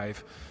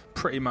 85,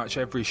 pretty much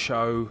every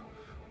show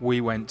we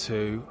went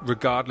to,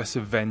 regardless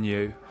of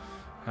venue,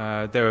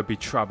 there would be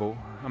trouble.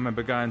 I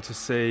remember going to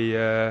see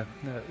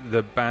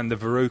the band The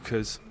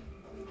Verucas.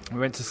 We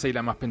went to see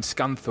them up in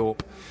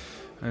Scunthorpe,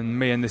 and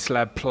me and this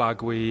lad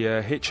Plug, we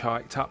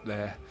hitchhiked up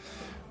there.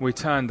 We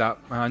turned up,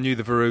 and I knew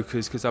the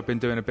Verucas because I've been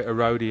doing a bit of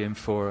roadieing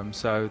for them,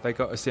 so they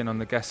got us in on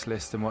the guest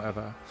list and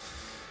whatever.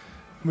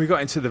 We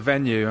got into the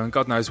venue, and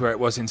God knows where it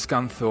was in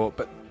Scunthorpe,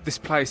 but this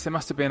place, there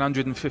must have been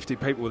 150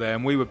 people there,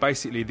 and we were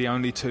basically the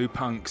only two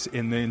punks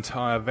in the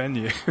entire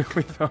venue.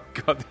 We thought,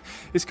 God,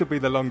 this could be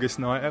the longest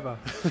night ever.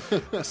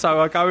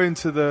 So I go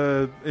into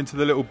the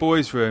little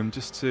boys' room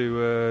just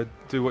to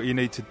do what you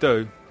need to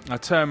do. I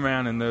turn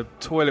around, and the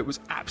toilet was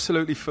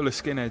absolutely full of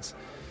skinheads.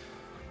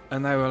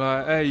 And they were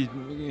like, "Hey,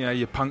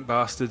 you punk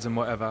bastards," and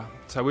whatever.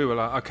 So we were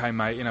like, "Okay,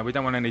 mate, we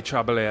don't want any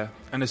trouble here."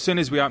 And as soon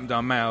as we opened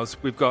our mouths,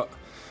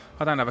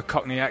 I don't have a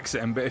Cockney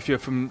accent, but if you're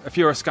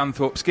a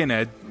Scunthorpe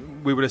skinhead,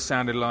 we would have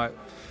sounded like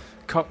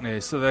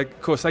Cockneys. So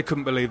of course they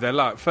couldn't believe their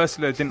luck.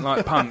 Firstly, they didn't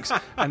like punks,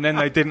 and then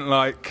they didn't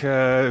like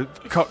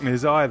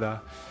Cockneys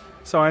either.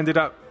 So I ended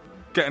up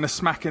getting a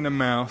smack in the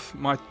mouth.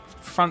 My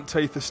front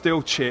teeth are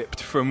still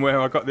chipped from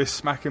where I got this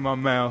smack in my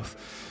mouth.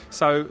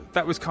 So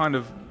that was kind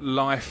of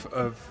life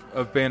of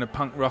being a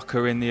punk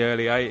rocker in the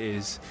early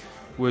 80s,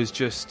 was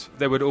just,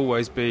 there would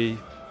always be,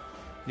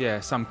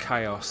 some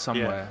chaos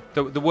somewhere.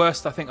 Yeah. The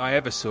worst I think I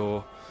ever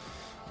saw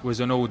was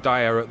an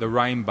all-dayer at the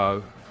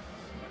Rainbow,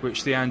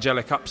 which the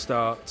Angelic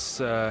Upstarts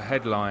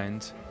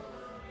headlined.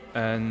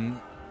 And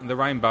the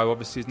Rainbow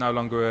obviously is no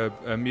longer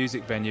a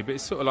music venue, but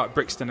it's sort of like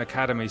Brixton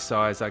Academy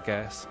size, I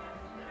guess.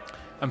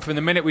 And from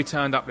the minute we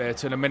turned up there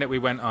to the minute we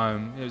went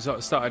home, it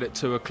started at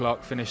 2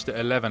 o'clock, finished at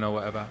 11 or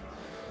whatever.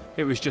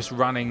 It was just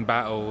running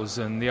battles,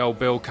 and the old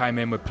Bill came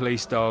in with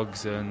police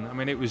dogs, and I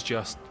mean, it was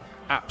just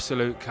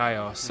absolute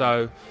chaos.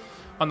 So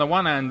on the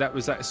one hand, that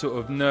was that sort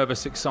of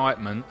nervous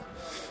excitement,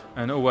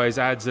 and always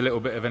adds a little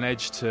bit of an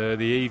edge to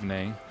the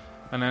evening.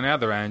 And on the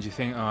other hand, you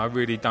think, I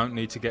really don't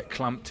need to get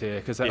clumped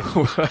here, because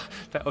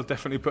that'll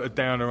definitely put a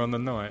downer on the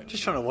night.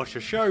 Just trying to watch a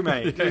show,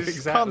 mate. Yeah,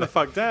 exactly. Calm the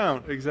fuck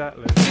down.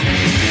 Exactly.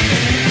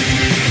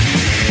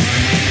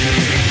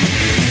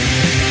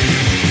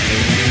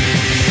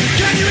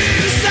 Can you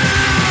hear the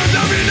sound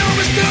of an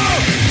enormous door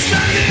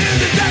standing in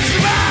the depths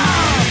of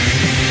hell?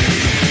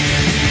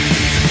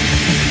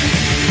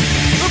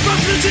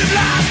 Approximative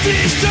last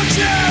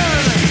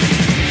destruction.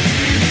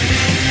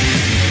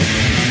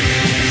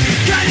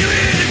 Can you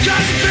hear the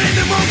cries of pain,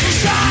 the mournful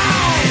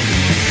sound?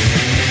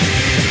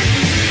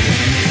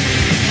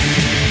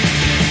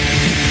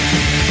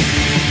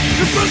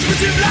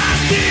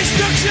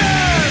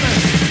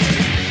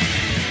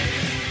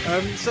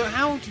 So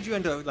how did you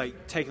end up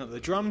like taking up the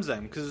drums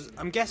then? Because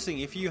I'm guessing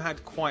if you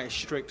had quite a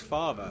strict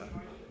father,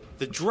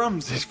 the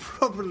drums is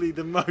probably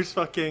the most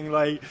fucking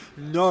like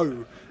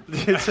no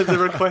to the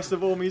request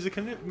of all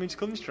musical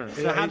instruments.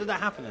 So how did that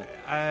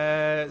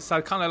happen?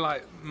 So kind of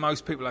like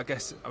most people, I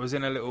guess, I was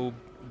in a little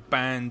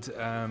band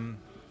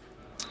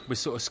with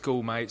sort of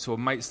schoolmates or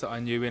mates that I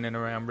knew in and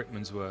around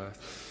Rickmansworth.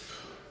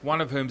 One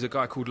of whom's a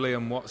guy called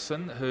Liam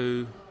Watson,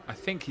 who I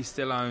think he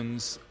still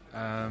owns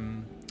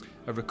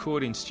a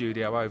recording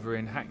studio over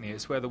in Hackney.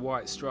 It's where the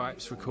White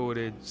Stripes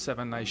recorded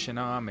Seven Nation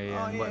Army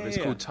and whatever. It's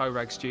called Toe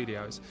Rag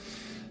Studios.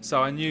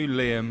 So I knew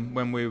Liam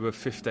when we were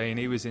 15.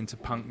 He was into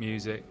punk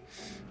music.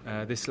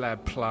 This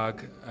lad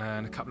Plug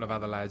and a couple of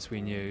other lads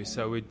we knew.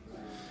 So we'd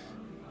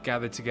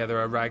gathered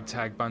together a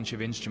ragtag bunch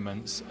of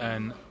instruments,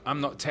 and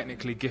I'm not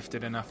technically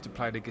gifted enough to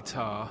play the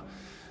guitar,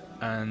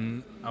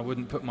 and I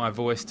wouldn't put my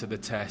voice to the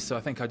test, so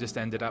I think I just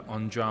ended up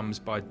on drums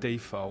by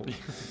default.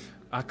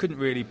 I couldn't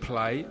really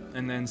play,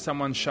 and then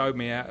someone showed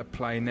me how to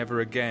play Never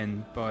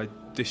Again by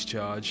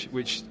Discharge,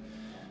 which,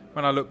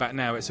 when I look back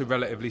now, it's a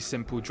relatively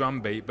simple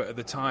drum beat, but at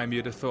the time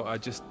you'd have thought I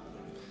just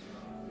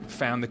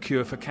found the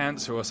cure for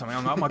cancer or something.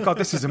 I'm like, oh my God,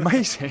 this is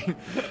amazing.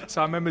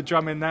 So I remember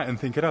drumming that and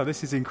thinking, oh,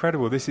 this is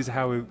incredible. This is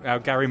how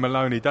Gary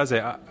Maloney does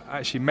it. I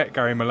actually met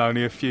Gary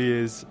Maloney a few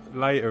years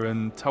later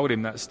and told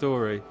him that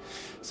story.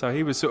 So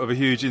he was sort of a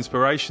huge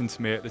inspiration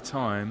to me at the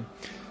time.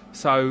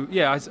 So,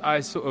 yeah,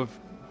 I sort of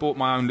bought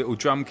my own little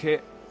drum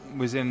kit,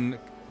 was in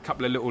a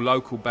couple of little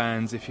local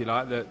bands, if you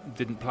like, that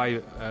didn't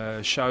play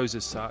shows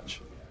as such,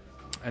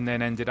 and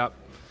then ended up,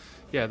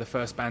 the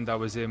first band I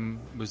was in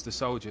was The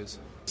Soldiers.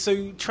 So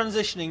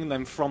transitioning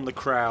them from the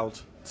crowd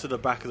to the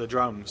back of the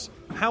drums,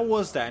 how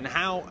was that? And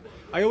how,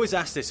 I always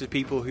ask this of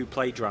people who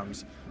play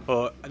drums,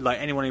 or like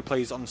anyone who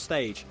plays on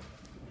stage,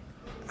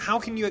 how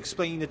can you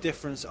explain the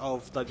difference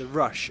of like the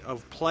rush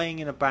of playing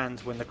in a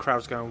band when the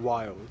crowd's going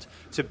wild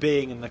to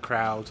being in the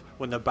crowd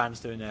when the band's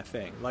doing their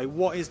thing? Like,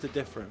 what is the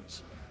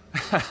difference?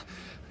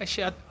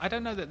 Actually, I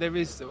don't know that there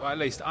is, or at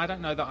least I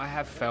don't know that I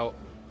have felt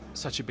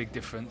such a big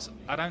difference.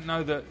 I don't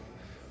know that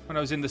when I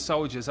was in The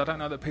Soldiers, I don't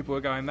know that people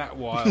were going that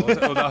wild,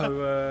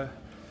 although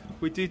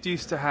we did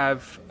used to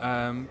have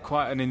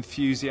quite an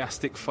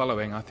enthusiastic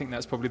following. I think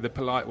that's probably the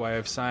polite way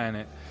of saying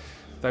it.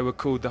 They were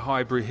called the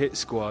Highbury Hit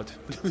Squad.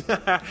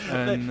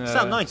 And,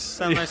 sound nice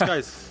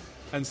guys.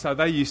 And so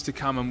they used to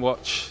come and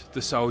watch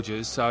The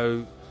Soldiers,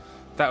 so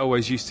that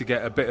always used to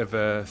get a bit of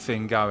a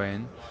thing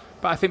going.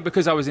 But I think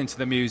because I was into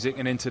the music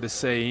and into the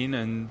scene,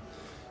 and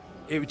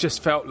it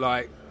just felt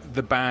like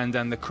the band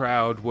and the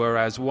crowd were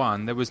as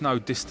one. There was no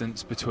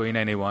distance between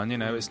anyone, you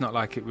know. It's not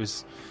like it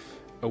was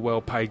a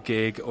well-paid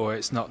gig, or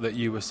it's not that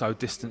you were so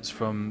distanced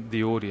from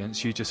the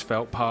audience. You just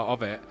felt part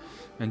of it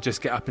and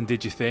just get up and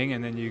did your thing,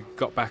 and then you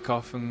got back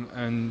off,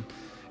 and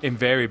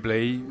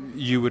invariably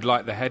you would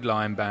like the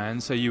headline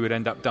band, so you would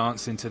end up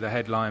dancing to the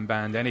headline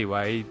band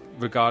anyway,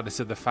 regardless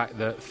of the fact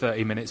that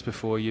 30 minutes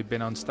before you'd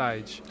been on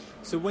stage.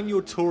 So when you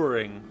were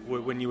touring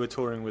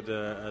with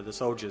the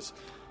Soldiers,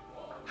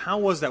 how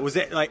was that? Was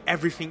it like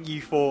everything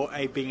you thought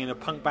being in a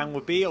punk band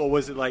would be, or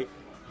was it like,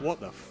 what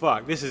the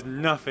fuck? This is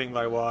nothing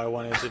like what I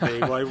wanted to be.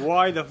 Like,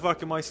 why the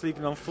fuck am I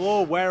sleeping on the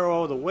floor? Where are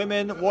all the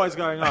women? What is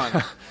going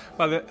on?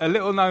 Well, a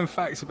little known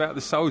fact about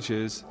the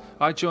Soldiers,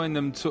 I joined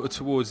them sort of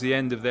towards the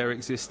end of their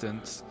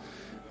existence,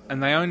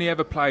 and they only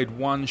ever played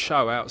one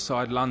show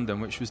outside London,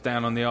 which was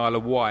down on the Isle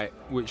of Wight,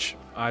 which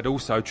I'd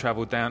also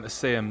travelled down to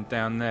see them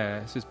down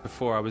there. This is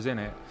before I was in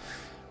it.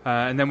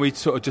 And then we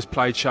sort of just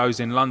played shows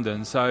in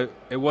London. So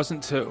it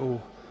wasn't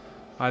till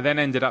I then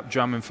ended up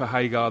drumming for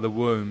Hagar the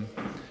Womb.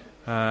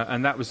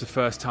 And that was the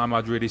first time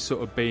I'd really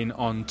sort of been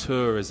on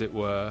tour, as it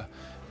were.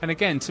 And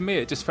again, to me,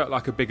 it just felt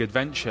like a big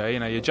adventure. You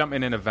know, you're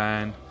jumping in a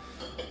van,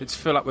 it's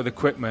filled up with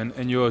equipment,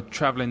 and you're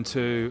travelling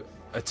to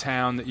a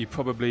town that you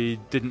probably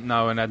didn't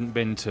know and hadn't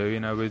been to. You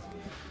know, with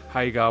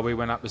Hagar, we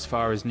went up as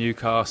far as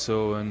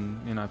Newcastle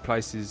and, you know,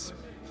 places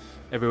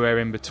everywhere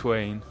in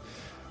between.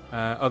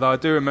 Although I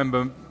do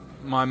remember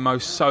my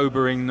most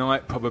sobering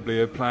night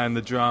probably of playing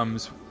the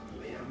drums.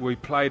 We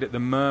played at the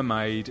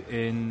Mermaid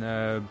in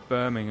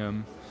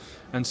Birmingham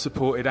and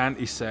supported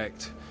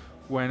Antisect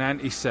when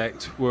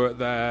Antisect were at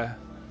their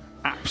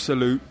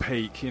absolute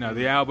peak. You know,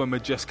 the album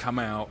had just come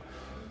out.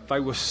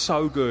 They were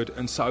so good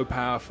and so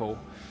powerful.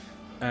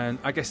 And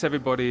I guess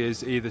everybody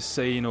has either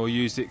seen or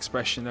used the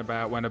expression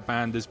about when a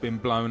band has been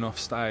blown off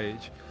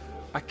stage.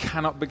 I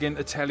cannot begin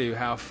to tell you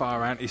how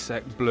far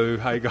Antisect blew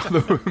Hagar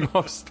the Womb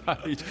off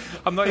stage.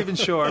 I'm not even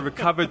sure I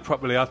recovered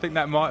properly. I think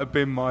that might have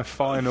been my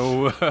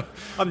final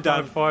I'm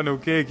done. My final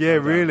gig. Yeah,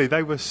 really.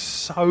 They were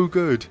so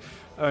good.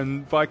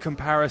 And by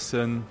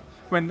comparison,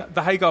 when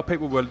the Hagar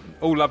people were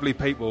all lovely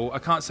people, I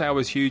can't say I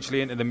was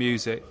hugely into the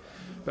music,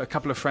 but a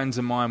couple of friends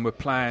of mine were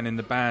playing in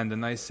the band,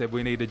 and they said,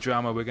 we need a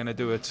drummer, we're going to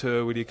do a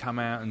tour, will you come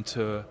out and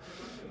tour?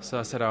 So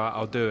I said, all right,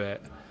 I'll do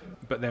it.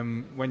 But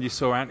then when you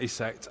saw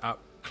Antisect up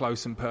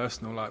close and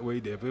personal like we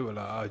did, we were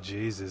like, oh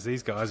Jesus,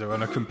 these guys are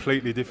on a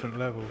completely different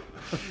level.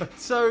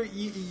 So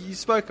you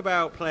spoke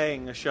about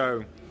playing a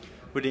show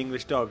with the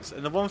English Dogs.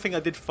 And the one thing I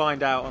did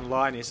find out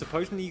online is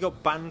supposedly you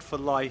got banned for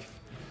life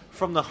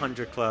from the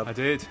 100 Club. I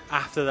did.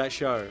 After that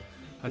show.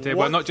 I did.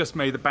 Well, not just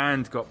me, the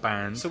band got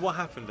banned. So what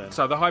happened then?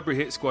 So the Highbury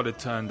Hit Squad had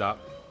turned up,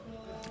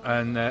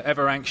 and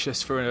ever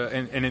anxious for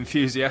an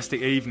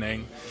enthusiastic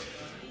evening,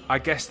 I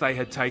guess they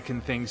had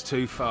taken things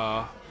too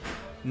far.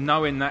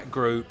 Knowing that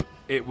group,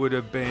 it would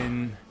have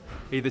been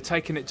either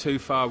taking it too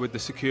far with the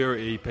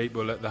security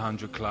people at the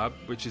 100 Club,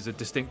 which is a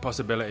distinct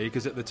possibility,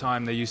 because at the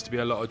time there used to be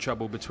a lot of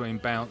trouble between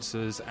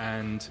bouncers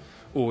and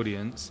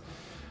audience,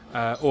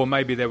 or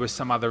maybe there was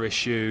some other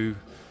issue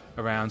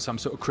around some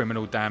sort of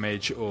criminal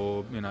damage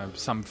or, you know,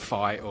 some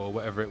fight or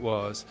whatever it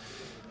was.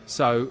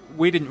 So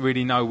we didn't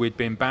really know we'd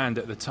been banned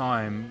at the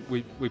time.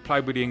 We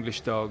played with the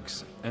English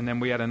Dogs, and then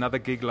we had another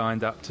gig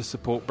lined up to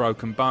support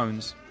Broken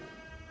Bones.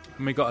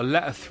 And we got a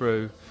letter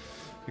through.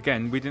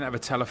 Again, we didn't have a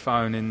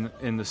telephone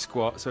in the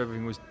squat, so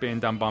everything was being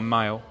done by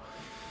mail.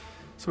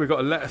 So we got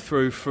a letter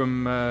through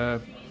from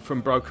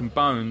Broken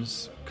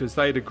Bones, because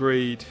they'd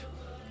agreed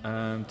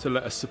to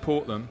let us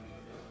support them.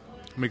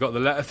 And we got the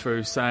letter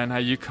through saying,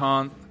 hey, you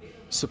can't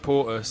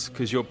support us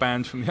because you're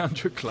banned from the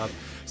 100 Club.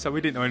 So we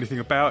didn't know anything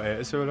about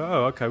it. So we were like,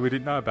 oh, okay, we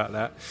didn't know about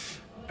that.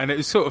 And it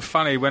was sort of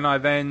funny when I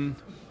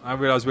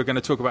realised we were going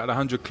to talk about the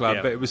 100 Club,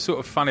 but it was sort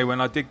of funny when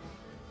I did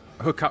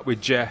hook up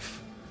with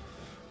Jeff,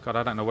 God,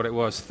 I don't know what it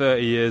was,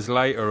 30 years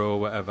later or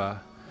whatever.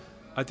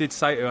 I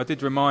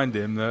did remind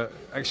him that,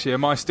 actually,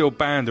 am I still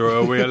banned or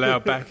are we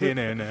allowed back in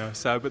here now?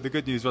 So, but the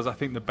good news was I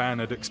think the ban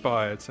had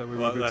expired, so we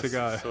were good to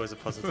go. That's always a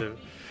positive.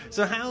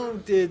 So how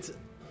did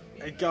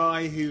a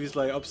guy who's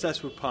like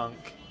obsessed with punk,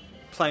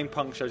 playing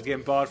punk shows,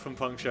 getting barred from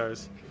punk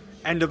shows,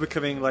 end up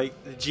becoming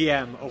like the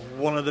GM of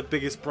one of the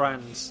biggest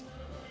brands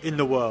in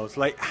the world?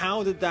 Like,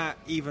 how did that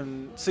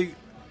even... So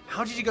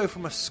how did you go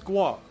from a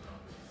squat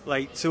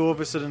like to all of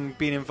a sudden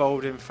being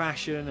involved in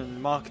fashion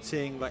and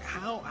marketing? Like,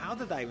 how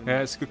did that even...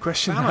 Yeah, it's a good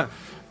question.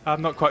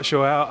 I'm not quite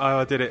sure how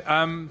I did it.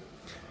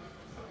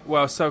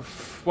 Well, so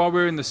while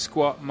we were in the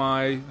squat,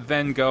 my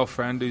then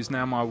girlfriend, who's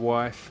now my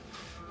wife,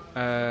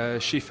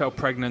 she fell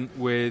pregnant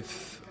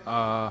with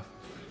our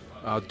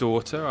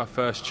daughter, our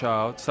first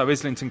child. So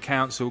Islington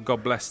Council,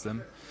 God bless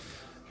them,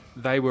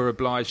 they were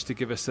obliged to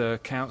give us a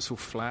council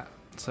flat.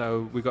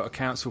 So we got a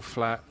council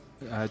flat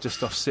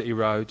just off City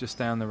Road, just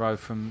down the road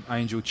from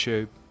Angel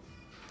Tube.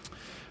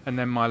 And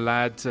then my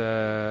lad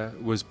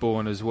was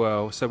born as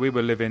well. So we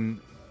were living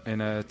in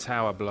a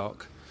tower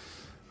block.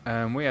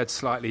 We had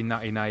slightly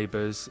nutty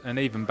neighbours. And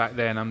even back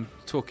then, I'm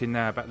talking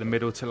now about the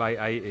middle to late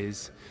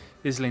 80s,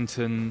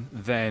 Islington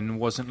then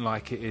wasn't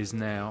like it is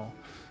now.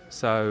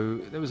 So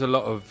there was a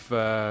lot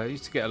of...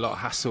 used to get a lot of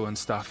hassle and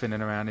stuff in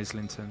and around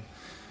Islington.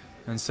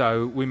 And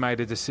so we made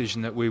a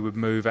decision that we would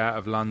move out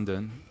of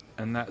London.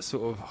 And that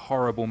sort of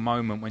horrible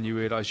moment when you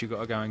realise you've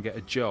got to go and get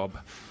a job,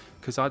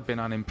 because I'd been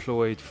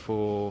unemployed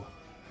for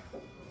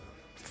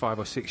 5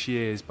 or 6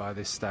 years by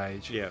this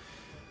stage. Yeah.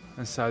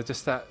 And so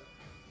just that,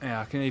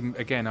 I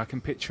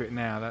can picture it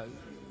now, that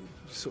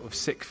sort of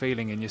sick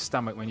feeling in your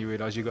stomach when you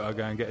realise you've got to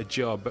go and get a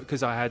job. But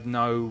because I had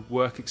no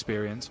work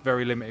experience,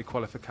 very limited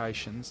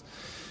qualifications,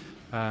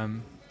 I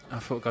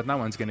thought, God, no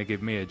one's going to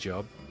give me a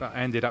job. But I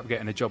ended up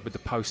getting a job with the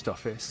post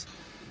office.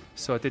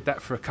 So I did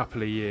that for a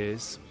couple of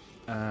years.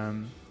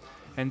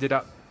 Ended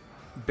up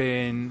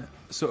being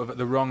sort of at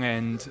the wrong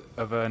end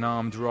of an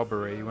armed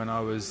robbery when I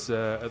was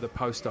at the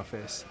post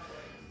office.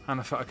 And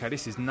I thought, okay,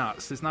 this is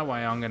nuts. There's no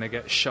way I'm going to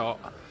get shot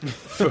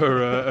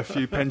for a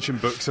few pension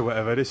books or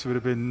whatever. This would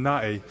have been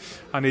nutty.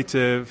 I need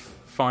to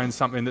find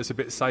something that's a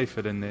bit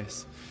safer than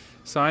this.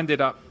 So I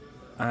ended up,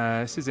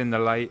 this is in the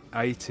late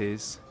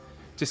 80s,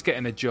 just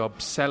getting a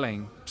job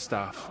selling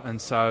stuff. And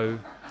so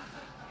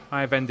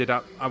I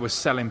was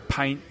selling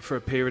paint for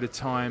a period of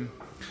time.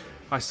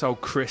 I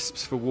sold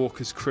crisps for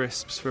Walker's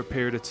Crisps for a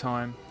period of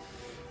time.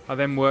 I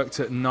then worked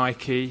at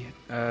Nike,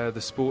 the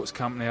sports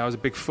company. I was a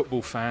big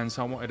football fan,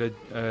 so I wanted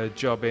a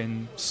job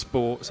in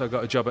sports. So I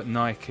got a job at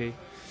Nike.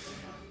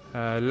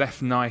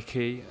 Left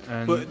Nike.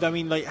 But, I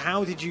mean, like,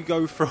 how did you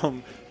go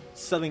from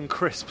selling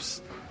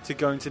crisps to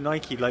going to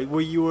Nike? Like,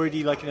 were you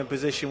already, like, in a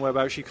position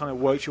whereabouts you kind of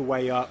worked your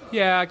way up?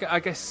 Yeah, I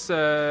guess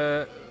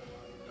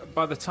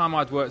by the time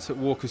I'd worked at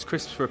Walker's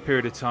Crisps for a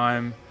period of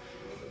time,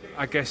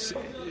 I guess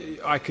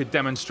I could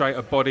demonstrate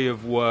a body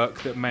of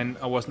work that meant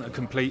I wasn't a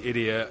complete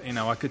idiot. You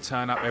know, I could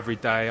turn up every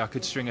day, I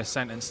could string a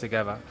sentence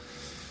together.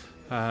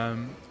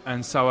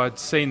 And so I'd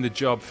seen the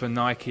job for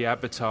Nike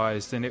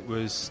advertised, and it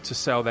was to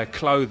sell their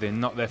clothing,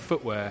 not their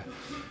footwear.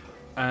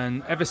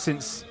 And ever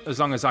since, as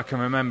long as I can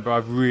remember,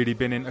 I've really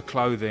been into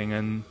clothing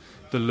and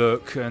the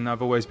look, and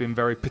I've always been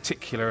very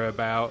particular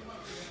about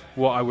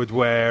what I would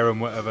wear and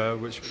whatever,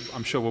 which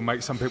I'm sure will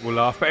make some people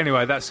laugh. But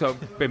anyway, that's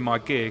sort of been my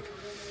gig.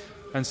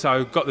 And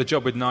so got the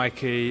job with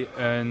Nike,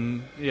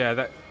 and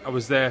I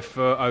was there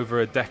for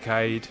over a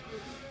decade.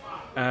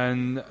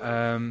 And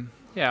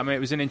it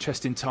was an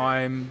interesting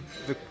time.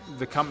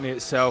 The company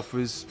itself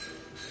was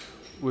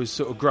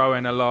sort of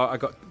growing a lot. I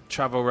got to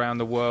travel around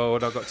the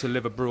world. I got to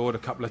live abroad a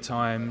couple of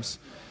times.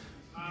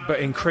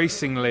 But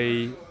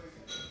increasingly,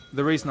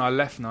 the reason I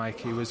left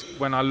Nike was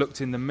when I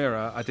looked in the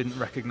mirror, I didn't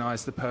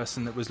recognise the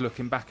person that was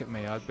looking back at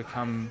me. I'd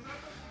become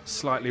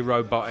slightly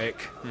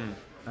robotic.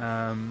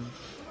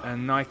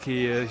 And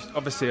Nike is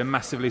obviously a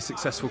massively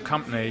successful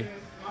company,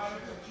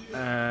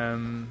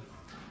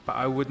 but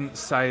I wouldn't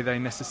say they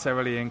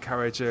necessarily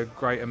encourage a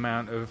great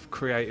amount of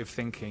creative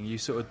thinking. You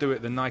sort of do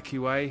it the Nike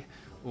way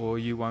or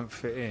you won't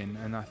fit in,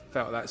 and I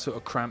felt that sort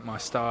of cramped my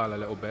style a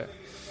little bit.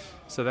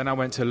 So then I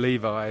went to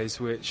Levi's,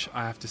 which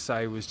I have to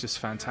say was just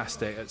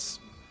fantastic. It's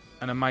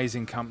an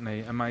amazing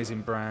company,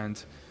 amazing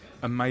brand,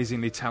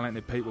 amazingly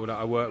talented people that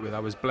I work with. I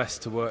was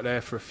blessed to work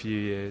there for a few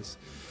years.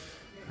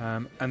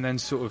 And then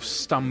sort of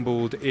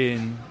stumbled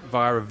in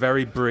via a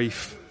very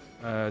brief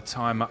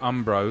time at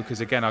Umbro, because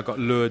again I got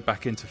lured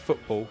back into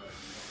football.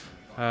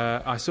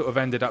 I sort of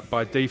ended up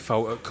by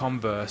default at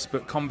Converse,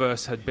 but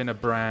Converse had been a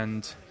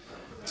brand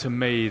to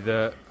me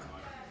that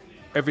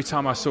every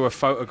time I saw a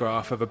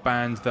photograph of a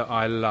band that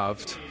I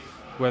loved,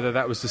 whether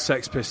that was the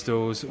Sex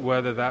Pistols,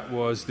 whether that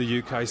was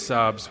the UK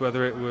Subs,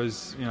 whether it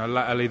was,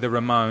 latterly the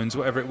Ramones,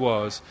 whatever it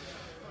was,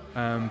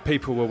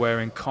 people were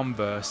wearing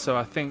Converse. So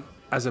I think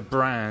as a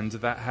brand,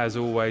 that has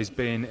always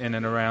been in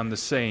and around the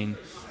scene.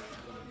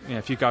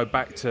 If you go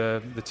back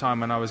to the time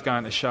when I was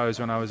going to shows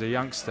when I was a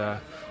youngster,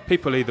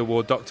 people either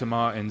wore Dr.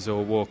 Martens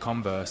or wore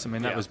Converse. I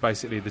mean, that was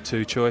basically the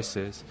two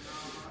choices.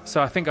 So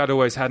I think I'd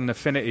always had an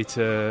affinity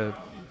to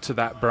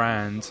that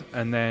brand,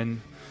 and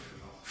then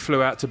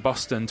flew out to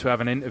Boston to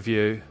have an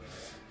interview,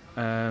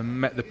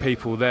 met the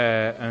people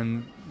there,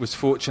 and was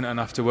fortunate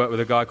enough to work with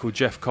a guy called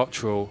Jeff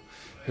Cottrell,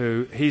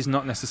 who he's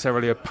not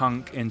necessarily a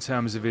punk in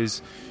terms of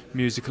his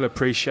musical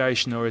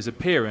appreciation or his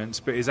appearance,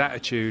 but his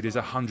attitude is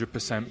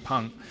 100%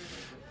 punk.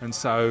 And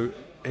so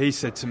he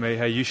said to me,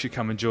 hey, you should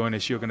come and join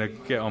us, you're going to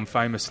get on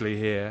famously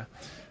here.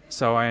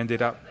 So I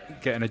ended up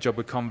getting a job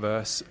with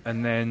Converse,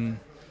 and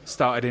then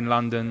started in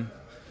London,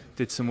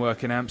 did some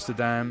work in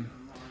Amsterdam,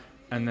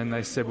 and then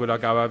they said, would I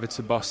go over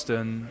to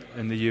Boston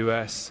in the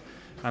US?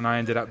 And I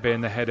ended up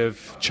being the head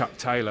of Chuck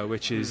Taylor,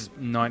 which is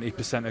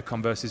 90% of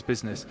Converse's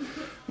business,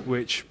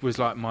 which was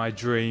like my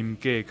dream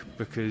gig,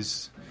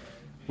 because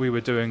we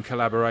were doing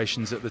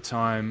collaborations at the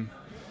time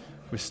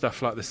with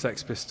stuff like the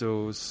Sex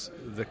Pistols,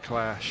 The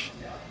Clash,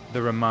 the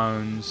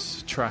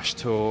Ramones, Trash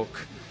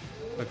Talk.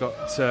 I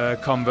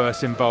got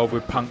Converse involved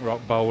with punk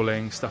rock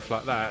bowling, stuff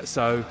like that.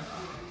 So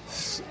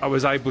I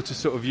was able to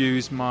sort of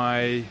use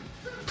my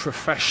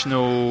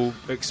professional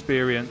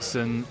experience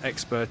and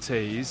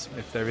expertise,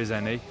 if there is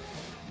any,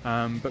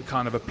 but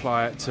kind of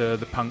apply it to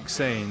the punk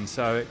scene.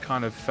 So it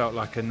kind of felt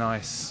like a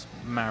nice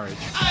marriage.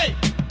 Aye,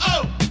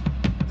 oh,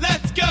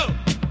 let's go.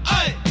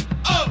 Aye,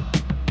 oh,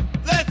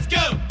 let's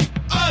go.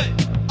 Aye,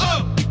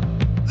 oh,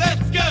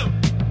 let's go.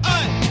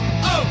 Aye,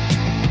 oh,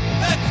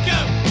 let's go.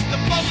 The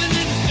falling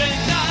in the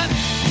straight line.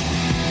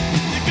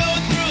 You're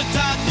going through a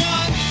tight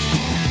one.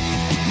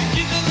 You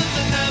keep the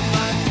losing their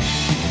mind.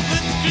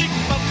 Let's creep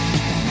up.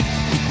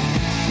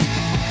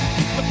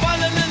 The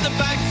falling in the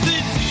back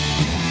seat.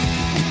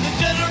 The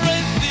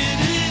generates the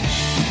heat.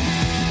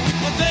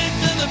 Well,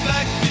 taste in the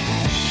back seat.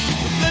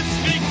 Let's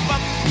creep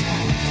up.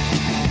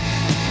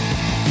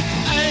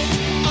 Hey,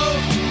 oh,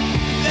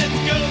 let's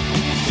go.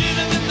 Shoot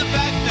them in the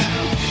back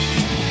now.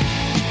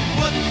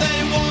 What they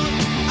want,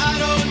 I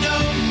don't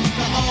know.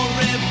 They're all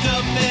revved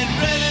up and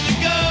ready to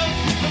go.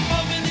 They're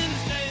moving in the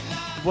straight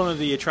line. One of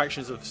the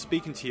attractions of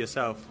speaking to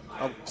yourself,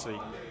 obviously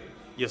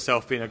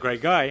yourself being a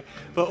great guy,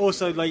 but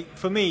also, like,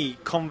 for me,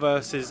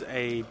 Converse is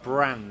a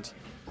brand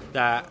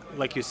that,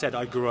 like you said,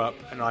 I grew up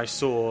and I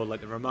saw,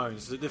 like, the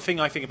Ramones. The thing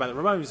I think about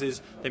the Ramones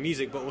is their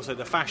music, but also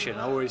the fashion.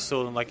 I always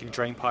saw them, like, in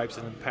drain pipes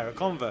and a pair of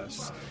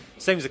Converse.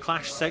 Same as the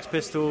Clash, Sex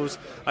Pistols.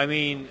 I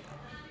mean,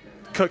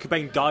 Kurt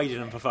Cobain died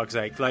in them, for fuck's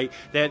sake. Like,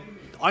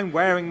 I'm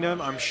wearing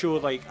them. I'm sure,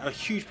 like, a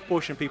huge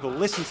proportion of people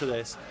listen to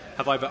this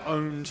have either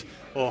owned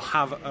or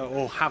have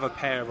a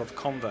pair of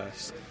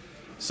Converse.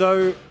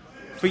 So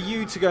for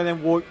you to go and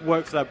then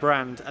work for that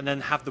brand and then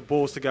have the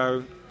balls to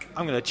go,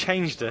 I'm going to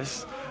change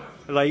this.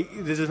 Like,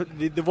 there's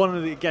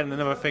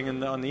another thing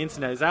on the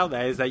internet is out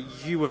there is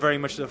that you were very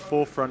much at the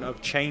forefront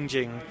of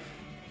changing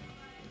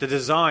the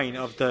design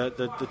of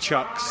the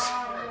Chucks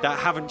that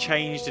haven't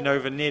changed in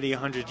over nearly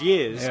 100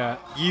 years. Yeah.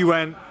 You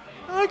went,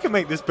 I can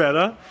make this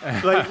better.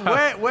 Like,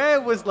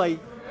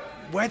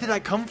 where did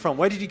that come from?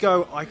 Where did you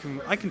go, I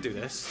can do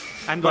this?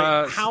 And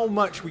like, how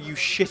much were you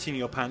shitting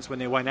your pants when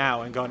they went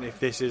out and gone, if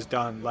this is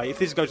done, like, if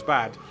this goes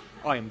bad,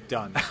 I am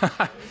done?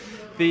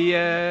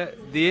 The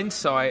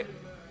insight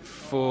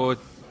for,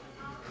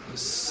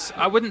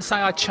 I wouldn't say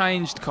I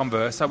changed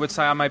Converse. I would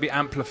say I maybe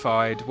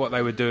amplified what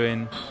they were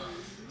doing,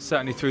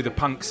 certainly through the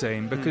punk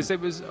scene, because it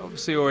was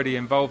obviously already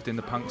involved in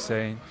the punk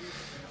scene.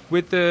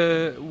 We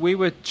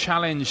were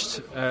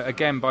challenged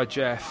again by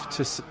Jeff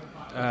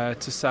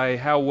to say,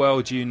 how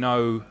well do you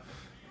know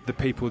the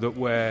people that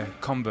wear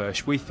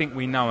Converse? We think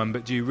we know them,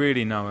 but do you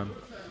really know them?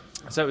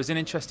 So it was an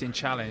interesting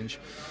challenge.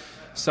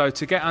 So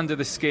to get under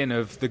the skin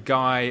of the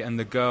guy and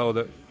the girl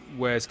that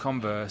wears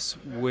Converse,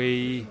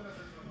 we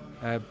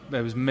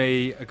There was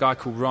me, a guy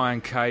called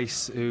Ryan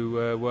Case,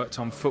 who worked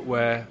on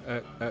footwear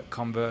at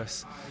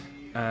Converse,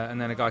 and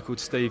then a guy called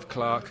Steve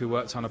Clark, who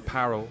worked on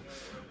apparel.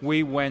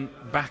 We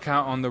went back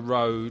out on the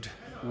road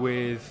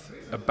with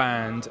a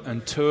band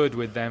and toured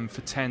with them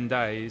for 10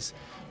 days,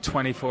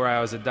 24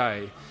 hours a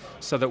day,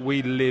 so that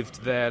we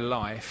lived their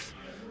life,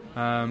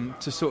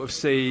 to sort of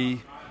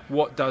see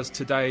what does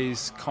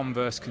today's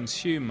Converse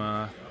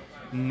consumer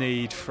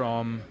need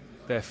from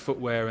their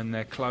footwear and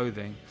their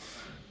clothing.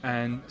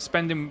 And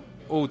spending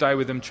all day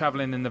with them,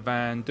 travelling in the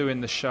van,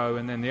 doing the show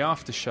and then the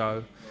after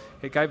show,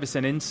 it gave us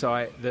an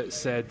insight that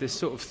said there's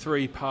sort of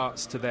 3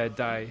 parts to their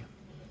day.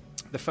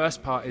 The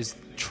first part is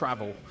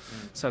travel.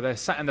 So they're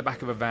sat in the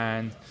back of a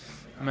van.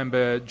 I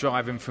remember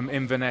driving from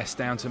Inverness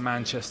down to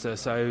Manchester.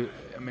 So,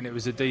 I mean, it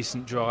was a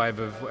decent drive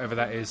of whatever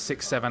that is,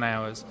 6-7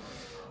 hours.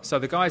 So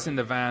the guys in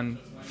the van,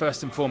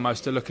 first and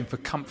foremost, are looking for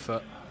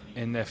comfort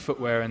in their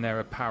footwear and their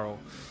apparel.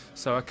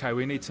 So, okay,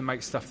 we need to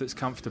make stuff that's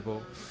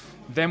comfortable.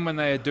 Then when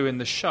they are doing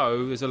the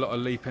show, there's a lot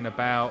of leaping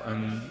about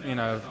and, you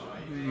know,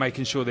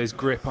 making sure there's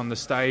grip on the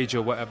stage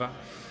or whatever.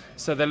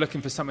 So they're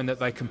looking for something that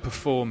they can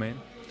perform in.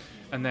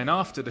 And then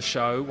after the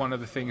show, one of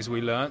the things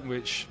we learnt,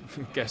 which,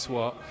 guess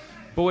what,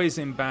 boys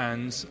in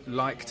bands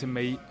like to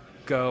meet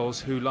girls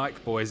who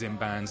like boys in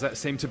bands. That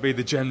seemed to be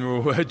the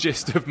general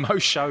gist of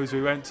most shows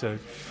we went to.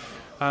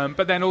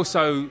 But then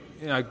also, you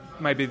know,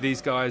 maybe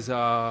these guys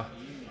are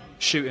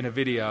shooting a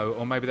video,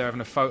 or maybe they're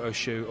having a photo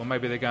shoot, or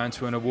maybe they're going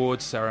to an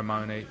awards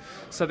ceremony.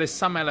 So there's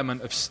some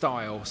element of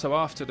style. So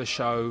after the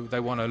show,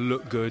 they want to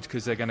look good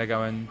because they're going to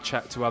go and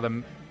chat to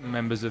other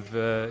members of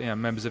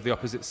the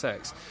opposite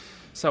sex.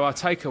 So our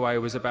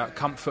takeaway was about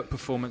comfort,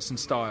 performance and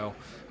style.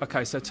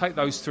 Okay, so take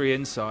those 3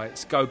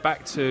 insights, go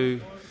back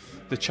to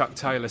the Chuck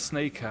Taylor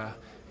sneaker.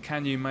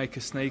 Can you make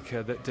a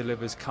sneaker that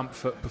delivers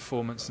comfort,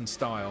 performance and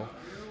style?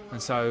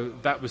 And so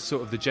that was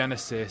sort of the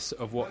genesis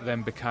of what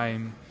then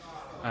became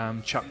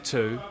Chuck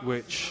 2,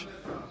 which,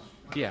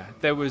 yeah,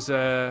 there was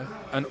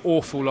an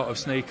awful lot of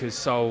sneakers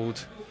sold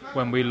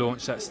when we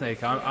launched that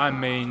sneaker. I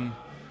mean,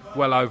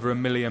 well over 1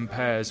 million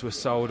pairs were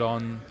sold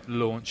on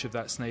launch of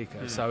that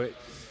sneaker. So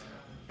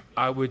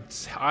I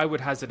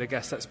would hazard a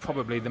guess that's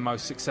probably the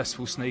most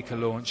successful sneaker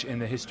launch in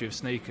the history of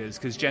sneakers,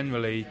 because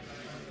generally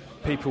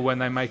people, when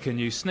they make a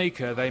new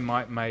sneaker, they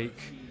might make,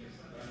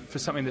 for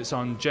something that's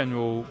on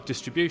general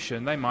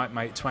distribution, they might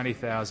make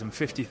 20,000,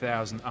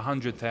 50,000,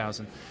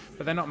 100,000,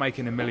 but they're not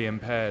making 1 million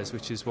pairs,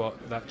 which is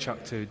what that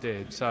Chuck 2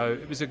 did. So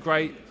it was a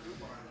great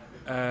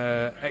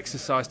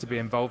exercise to be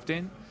involved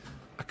in.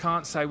 I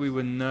can't say we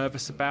were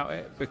nervous about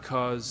it,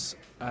 because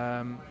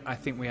I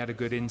think we had a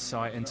good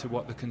insight into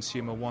what the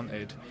consumer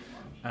wanted,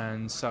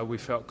 and so we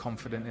felt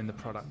confident in the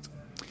product.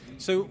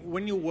 So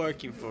when you're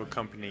working for a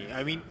company,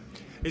 I mean,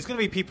 there's going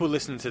to be people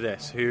listening to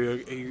this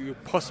who are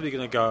possibly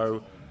going to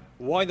go,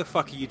 why the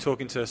fuck are you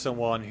talking to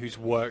someone who's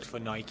worked for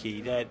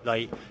Nike?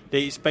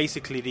 It's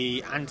basically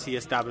the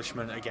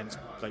anti-establishment against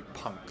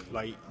punk.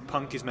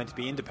 Punk is meant to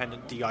be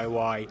independent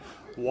DIY.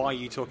 Why are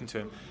you talking to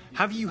him?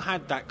 Have you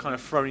had that kind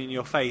of thrown in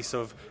your face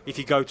of, if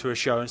you go to a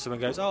show and someone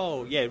goes,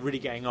 oh yeah, really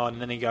getting on,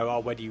 and then you go, oh,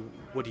 what do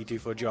you do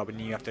for a job? And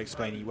you have to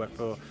explain you work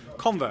for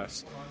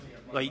Converse.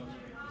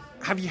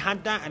 Have you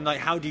had that, and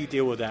how do you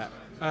deal with that?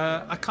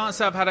 I can't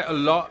say I've had it a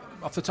lot.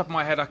 Off the top of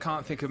my head, I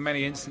can't think of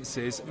many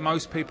instances.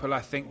 Most people,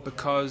 I think,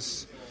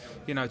 because,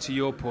 you know, to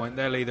your point,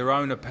 they'll either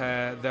own a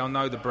pair, they'll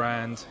know the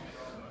brand,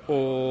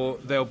 or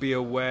they'll be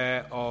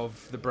aware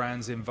of the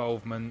brand's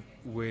involvement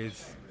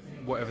with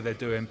whatever they're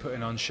doing,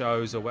 putting on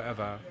shows or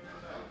whatever.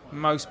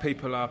 Most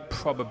people are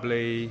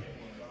probably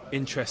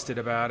interested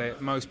about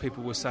it. Most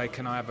people will say,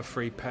 can I have a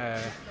free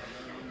pair?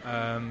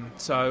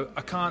 So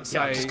I can't say...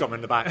 Yeah, I just got them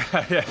in the back.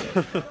 Yeah.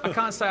 I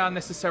can't say I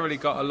necessarily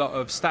got a lot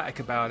of static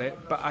about it,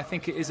 but I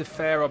think it is a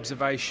fair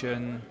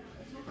observation.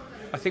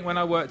 I think when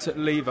I worked at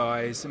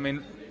Levi's, I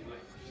mean,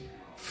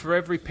 for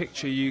every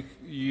picture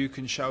you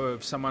can show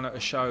of someone at a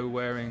show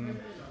wearing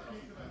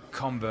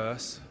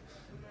Converse,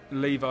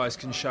 Levi's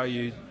can show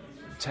you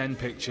 10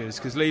 pictures,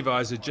 because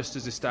Levi's are just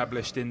as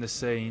established in the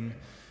scene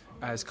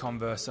as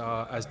Converse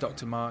are, as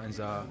Dr. Martens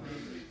are.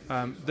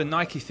 The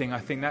Nike thing, I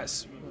think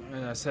that's,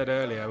 as I said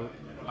earlier,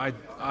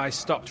 I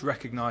stopped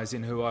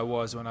recognising who I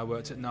was when I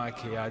worked at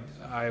Nike.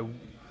 I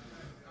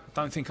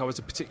don't think I was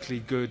a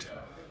particularly good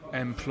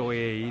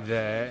employee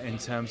there in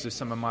terms of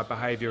some of my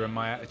behaviour and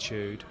my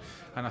attitude,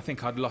 and I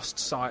think I'd lost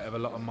sight of a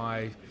lot of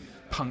my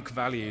punk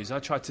values. I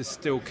tried to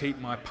still keep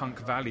my punk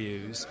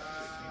values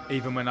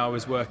even when I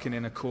was working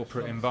in a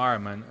corporate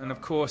environment, and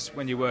of course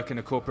when you work in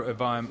a corporate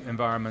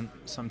environment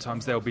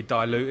sometimes they'll be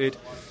diluted.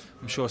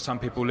 I'm sure some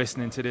people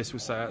listening to this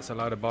will say that's a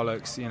load of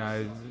bollocks, you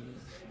know,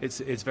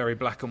 it's very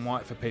black and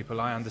white for people.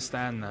 I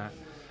understand that,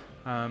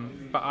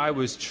 but I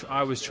was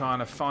trying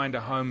to find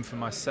a home for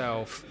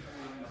myself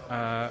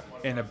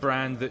in a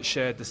brand that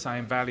shared the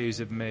same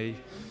values of me,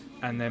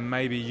 and then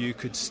maybe you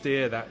could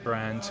steer that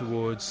brand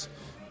towards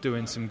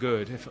doing some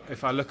good.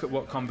 If I look at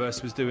what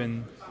Converse was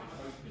doing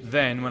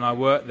then when I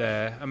worked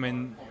there, I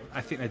mean,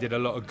 I think they did a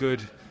lot of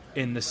good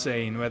in the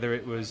scene, whether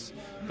it was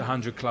the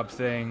 100 Club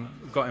thing,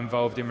 got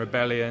involved in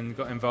Rebellion,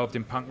 got involved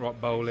in punk rock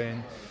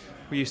bowling.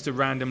 We used to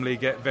randomly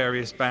get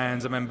various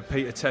bands. I remember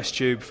Peter Test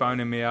Tube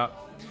phoning me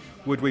up.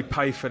 Would we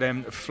pay for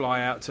them to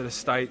fly out to the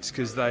States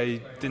because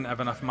they didn't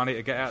have enough money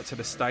to get out to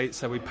the States,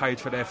 so we paid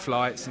for their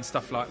flights and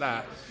stuff like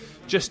that.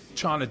 Just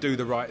trying to do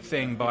the right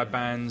thing by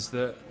bands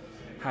that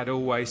had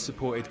always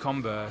supported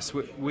Converse.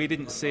 We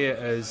didn't see it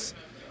as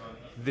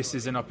this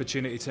is an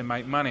opportunity to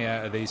make money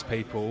out of these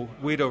people.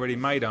 We'd already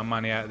made our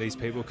money out of these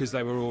people because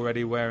they were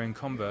already wearing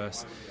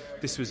Converse.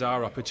 This was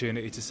our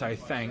opportunity to say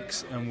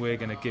thanks, and we're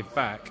going to give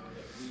back.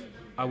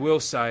 I will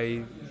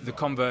say the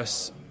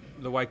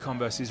way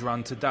Converse is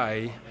run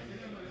today,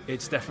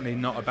 it's definitely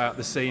not about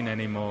the scene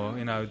anymore.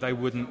 You know, they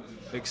wouldn't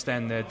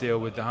extend their deal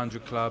with the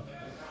 100 Club.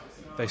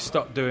 They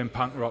stopped doing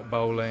punk rock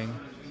bowling.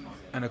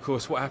 And of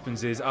course what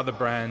happens is other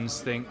brands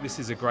think this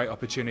is a great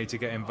opportunity to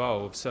get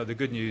involved. So the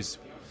good news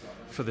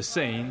for the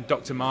scene,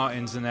 Dr.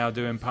 Martens are now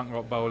doing punk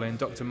rock bowling.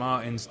 Dr.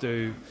 Martens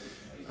do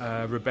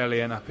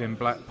Rebellion up in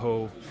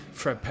Blackpool.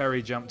 Fred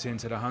Perry jumped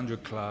into the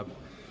 100 Club.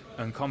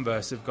 And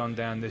Converse have gone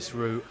down this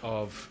route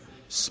of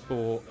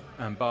sport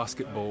and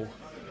basketball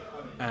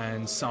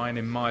and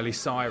signing Miley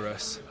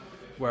Cyrus,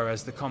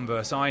 whereas the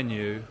Converse I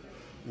knew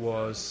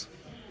was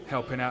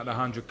helping out the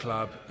 100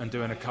 Club and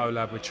doing a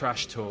collab with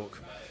Trash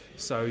Talk.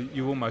 So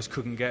you almost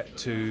couldn't get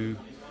to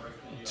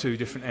two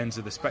different ends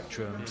of the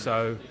spectrum.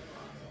 So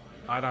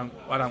I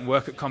don't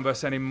work at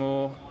Converse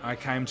anymore. I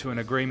came to an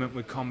agreement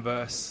with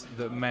Converse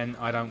that meant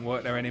I don't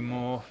work there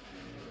anymore.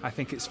 I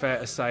think it's fair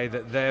to say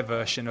that their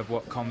version of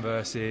what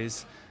Converse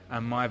is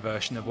and my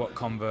version of what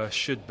Converse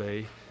should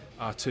be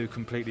are two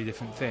completely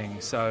different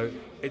things. So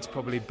it's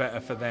probably better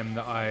for them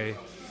that I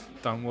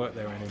don't work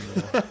there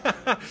anymore.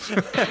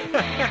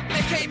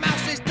 Mickey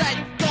Mouse is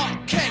dead,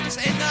 got kicks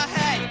in the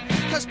head,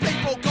 cause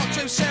people got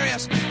too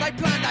serious, they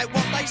planned out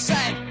what they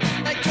said.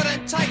 They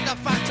couldn't take the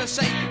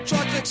fantasy,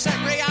 tried to accept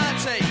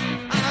reality,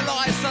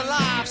 analyse the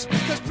laughs,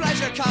 cause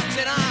pleasure comes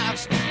in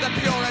halves. The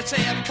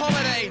purity of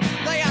comedy,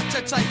 they had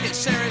to take it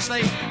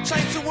seriously,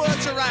 change the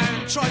words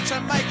around, try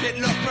to make it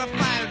look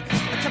profound.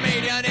 The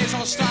comedian is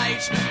on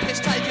stage,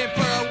 it's taken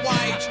for a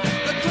wage.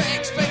 The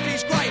critics think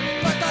he's great,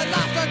 but the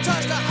laughter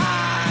turns to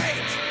hate.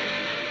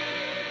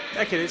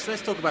 Okay,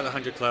 let's talk about the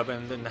 100 Club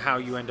and how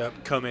you end up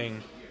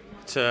coming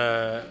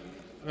to...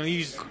 I'm going to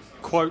use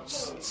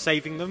quotes,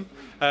 saving them.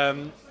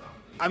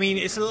 I mean,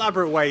 it's an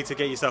elaborate way to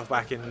get yourself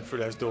back in through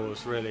those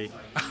doors, really.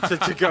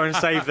 to go and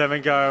save them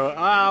and go,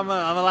 I'm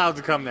allowed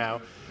to come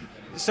now.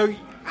 So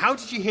how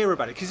did you hear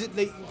about it? Because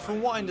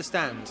from what I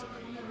understand,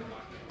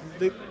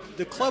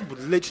 the club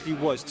literally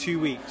was 2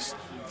 weeks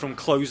from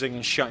closing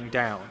and shutting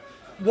down.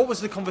 What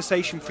was the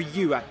conversation for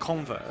you at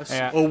Converse?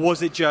 Yeah. Or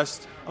was it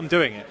just, I'm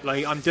doing it?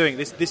 Like, I'm doing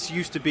this. This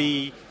used to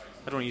be...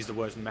 I don't want to use the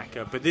word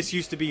Mecca, but this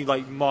used to be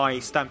like my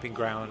stamping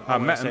ground.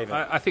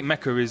 I think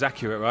Mecca is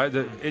accurate, right?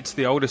 It's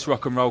the oldest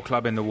rock and roll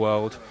club in the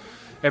world.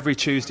 Every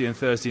Tuesday and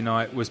Thursday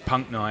night was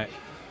punk night,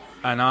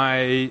 and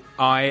I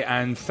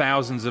and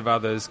thousands of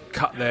others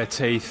cut their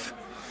teeth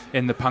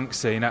in the punk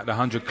scene at the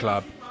 100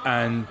 Club,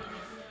 and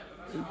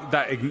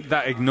that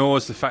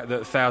ignores the fact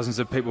that thousands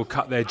of people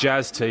cut their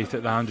jazz teeth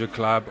at the 100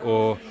 Club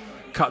or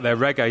cut their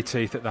reggae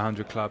teeth at the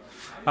 100 Club.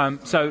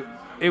 So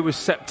it was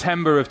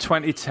September of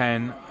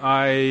 2010.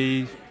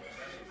 I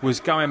was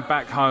going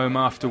back home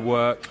after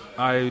work.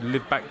 I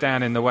lived back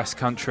down in the West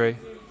Country.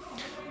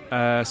 So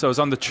I was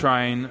on the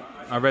train.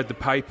 I read the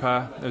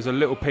paper. There was a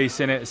little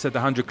piece in it that said the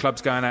 100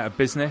 Club's going out of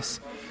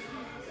business.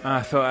 And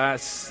I thought,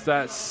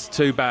 that's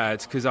too bad,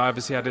 because I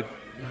obviously had a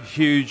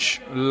huge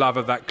love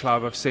of that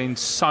club. I've seen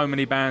so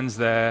many bands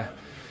there.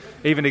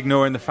 Even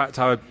ignoring the fact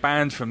I was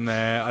banned from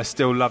there, I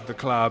still love the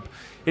club.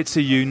 It's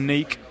a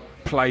unique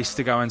place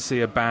to go and see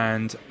a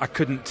band. I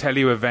couldn't tell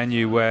you a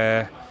venue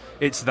where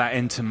it's that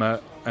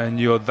intimate and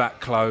you're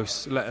that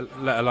close, let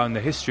alone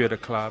the history of the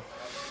club.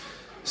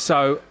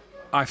 So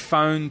I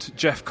phoned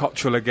Jeff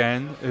Cottrell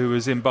again, who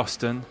was in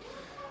Boston,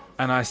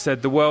 and I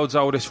said, the world's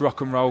oldest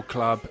rock and roll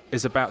club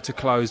is about to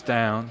close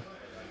down.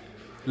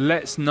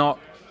 Let's not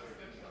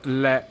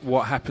let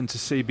what happened to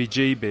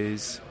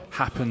CBGB's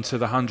happen to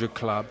the 100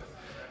 Club.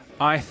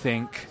 I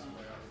think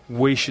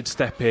we should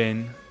step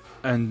in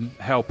and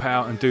help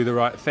out and do the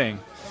right thing.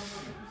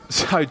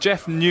 So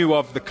Jeff knew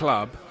of the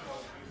club,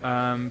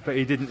 but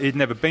he'd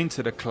never been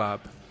to the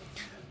club.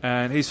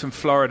 And he's from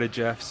Florida,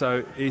 Jeff,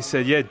 so he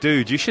said, yeah,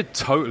 dude, you should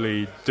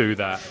totally do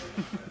that.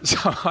 So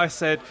I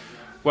said,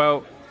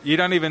 well, you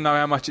don't even know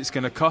how much it's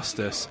going to cost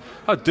us.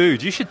 Oh,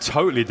 dude, you should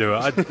totally do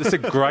it. It's a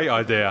great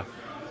idea.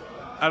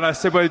 And I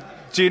said, well,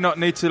 do you not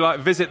need to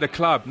visit the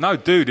club? No,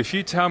 dude, if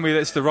you tell me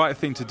that's the right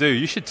thing to do,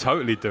 you should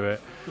totally do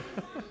it.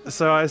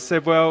 So I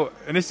said, well,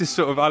 and this is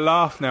sort of, I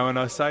laugh now when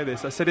I say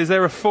this. I said, is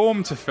there a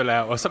form to fill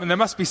out or something? There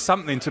must be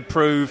something to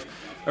prove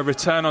a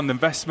return on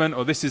investment,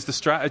 or this is the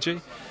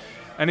strategy.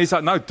 And he's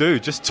like, no,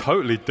 dude, just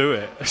totally do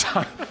it.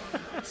 So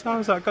I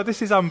was like, God,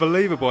 this is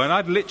unbelievable. And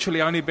I'd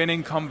literally only been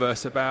in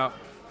Converse about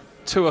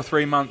 2 or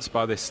 3 months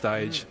by this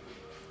stage.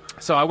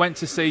 So I went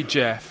to see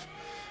Jeff,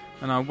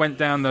 And I went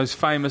down those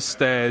famous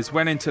stairs,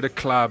 went into the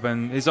club,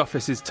 and his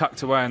office is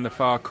tucked away in the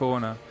far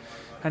corner.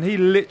 And he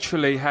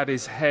literally had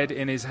his head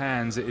in his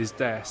hands at his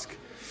desk.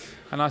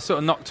 And I sort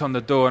of knocked on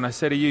the door and I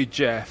said, "Are you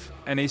Jeff?"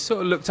 And he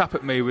sort of looked up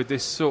at me with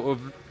this sort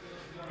of,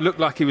 looked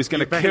like he was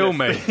going to kill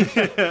me.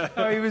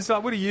 He was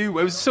like, it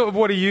was sort of,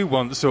 "What do you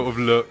want?" sort of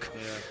look.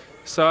 Yeah.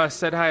 So I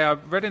said, "Hey, I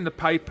read in the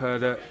paper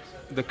that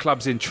the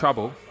club's in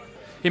trouble."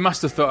 He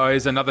must have thought, "Oh,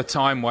 he's another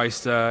time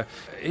waster."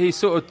 He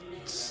sort of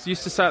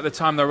used to say at the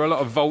time there were a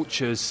lot of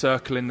vultures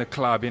circling the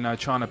club,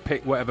 trying to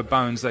pick whatever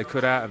bones they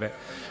could out of it.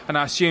 And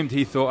I assumed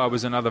he thought I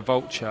was another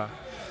vulture.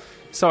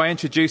 So I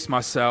introduced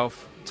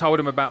myself, told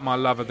him about my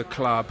love of the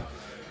club,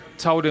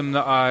 told him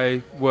that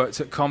I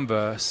worked at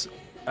Converse,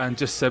 and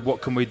just said,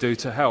 "What can we do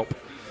to help?"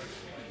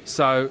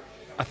 So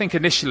I think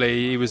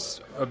initially he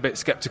was a bit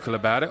sceptical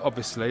about it,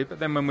 obviously, but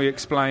then when we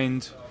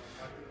explained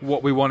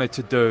what we wanted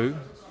to do,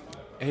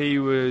 he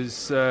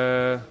was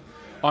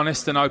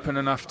honest and open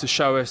enough to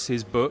show us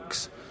his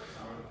books,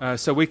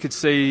 so we could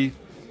see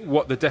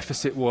what the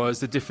deficit was,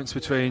 the difference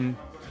between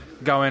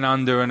going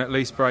under and at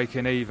least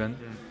breaking even.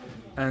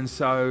 And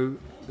so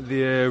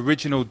the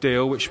original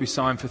deal, which we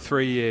signed for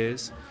 3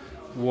 years,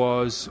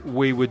 was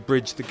we would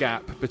bridge the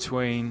gap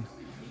between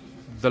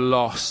the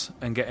loss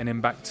and getting him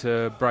back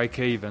to break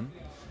even,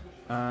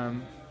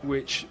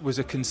 which was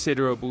a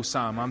considerable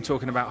sum. I'm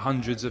talking about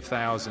hundreds of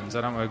thousands.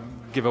 I don't want to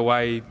give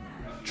away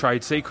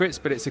trade secrets,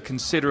 but it's a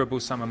considerable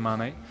sum of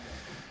money.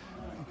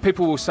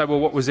 People will say, "Well,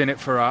 what was in it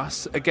for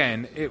us?"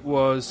 Again, it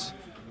was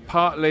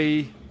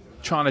partly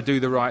trying to do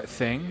the right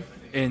thing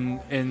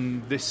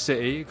in this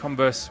city.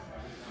 Converse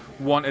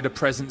wanted a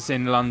presence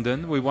in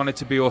London. We wanted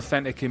to be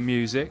authentic in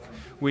music.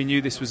 We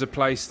knew this was a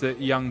place that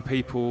young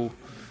people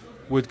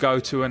would go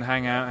to and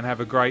hang out and have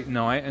a great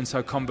night, and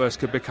so Converse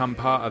could become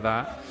part of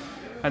that.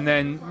 And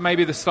then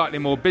maybe the slightly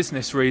more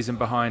business reason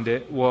behind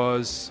it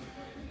was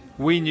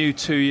we knew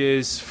 2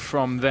 years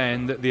from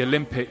then that the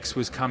Olympics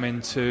was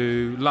coming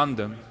to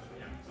London.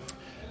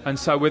 And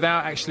so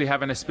without actually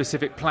having a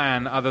specific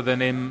plan other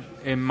than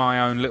in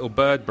my own little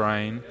bird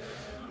brain,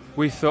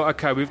 we thought,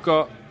 okay, we've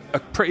got a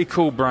pretty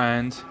cool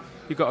brand,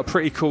 you've got a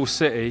pretty cool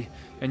city,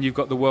 and you've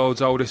got the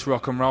world's oldest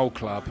rock and roll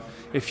club.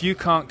 If you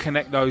can't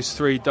connect those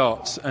three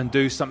dots and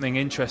do something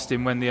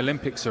interesting when the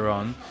Olympics are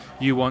on,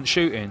 you want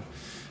shooting.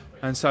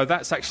 And so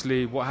that's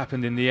actually what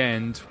happened in the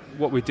end.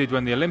 What we did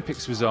when the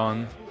Olympics was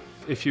on,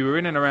 if you were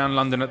in and around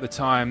London at the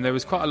time, there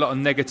was quite a lot of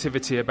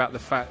negativity about the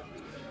fact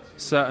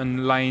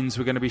certain lanes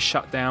were going to be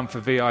shut down for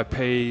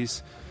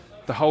VIPs.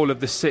 The whole of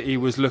the city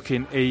was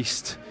looking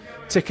east.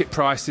 Ticket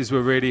prices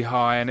were really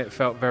high and it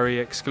felt very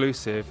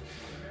exclusive.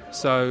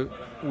 So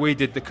we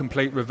did the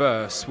complete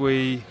reverse.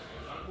 We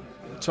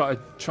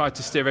tried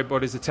to steer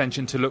everybody's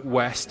attention to look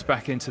west,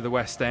 back into the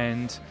West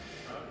End.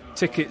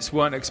 Tickets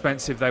weren't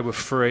expensive, they were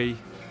free,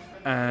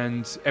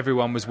 and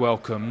everyone was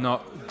welcome,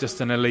 not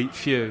just an elite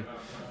few.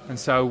 And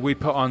so we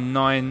put on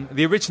 9...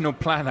 The original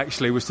plan,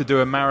 actually, was to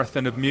do a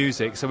marathon of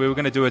music. So we were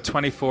going to do a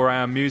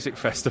 24-hour music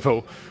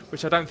festival,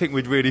 which I don't think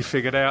we'd really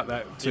figured out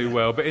that too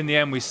well. But in the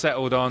end, we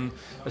settled on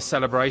a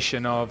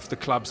celebration of the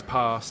club's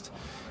past.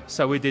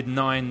 So we did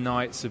 9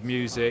 nights of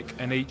music,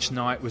 and each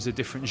night was a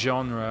different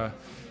genre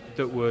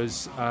that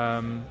was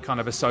kind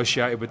of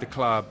associated with the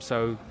club.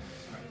 So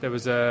there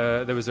was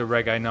a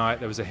reggae night,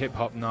 there was a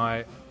hip-hop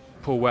night,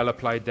 Paul Weller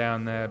played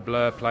down there,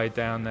 Blur played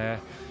down there,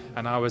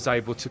 and I was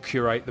able to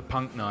curate the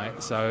punk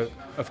night. So,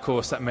 of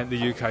course, that meant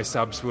the UK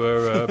subs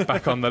were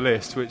back on the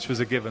list, which was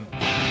a given.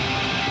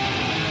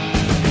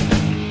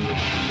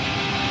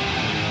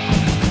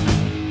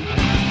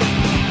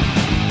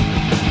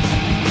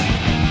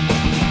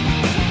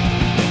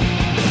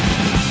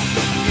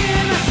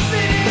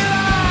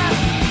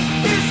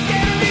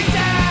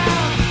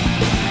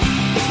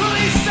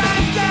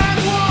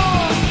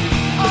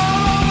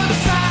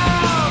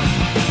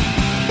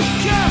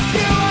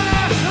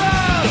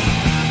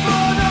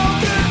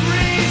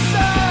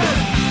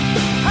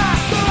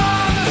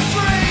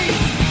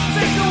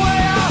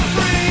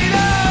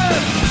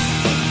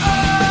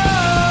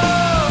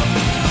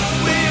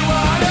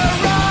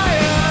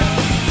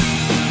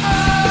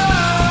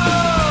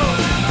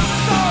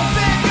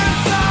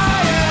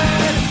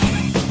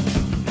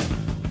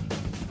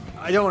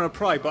 I don't want to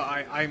pry, but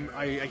I'm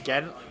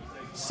again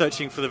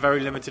searching for the very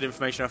limited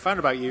information I found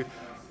about you.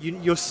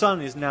 Your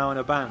son is now in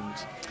a band.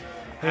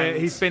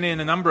 He's been in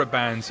a number of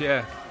bands,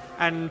 yeah.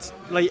 And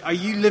like, are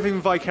you living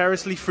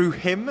vicariously through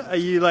him? Are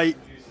you like,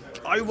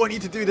 I want you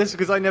to do this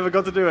because I never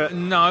got to do it?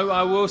 No,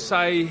 I will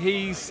say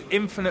he's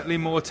infinitely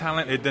more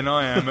talented than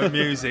I am at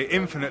music,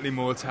 infinitely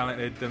more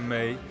talented than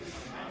me.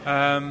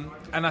 And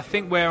I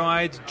think where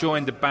I'd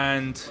joined a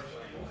band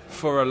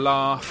for a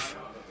laugh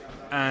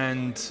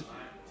and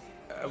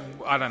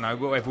I don't know,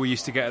 whatever we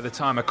used to get at the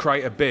time, a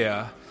crate of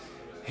beer,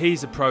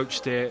 he's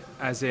approached it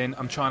as in,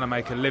 I'm trying to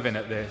make a living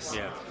at this.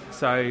 Yeah.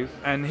 So,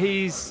 and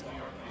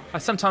I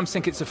sometimes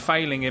think it's a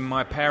failing in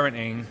my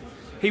parenting.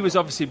 He was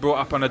obviously brought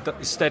up on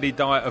a steady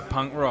diet of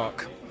punk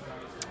rock.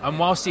 And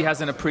whilst he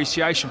has an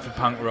appreciation for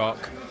punk rock,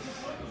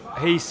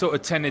 he sort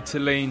of tended to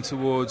lean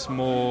towards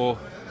more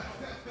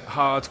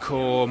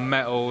hardcore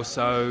metal,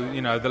 so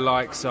the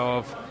likes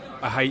of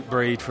a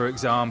Hatebreed, for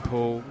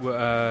example,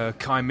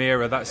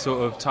 Chimera, that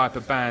sort of type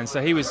of band.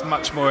 So he was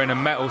much more in a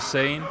metal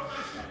scene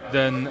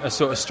than a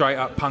sort of straight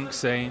up punk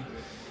scene.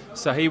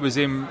 So he was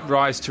in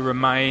Rise to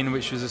Remain,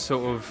 which was a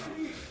sort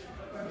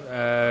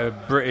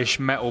of British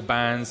metal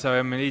band. So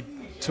I mean, he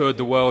toured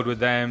the world with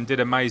them, did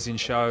amazing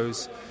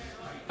shows.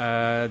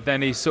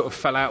 Then he sort of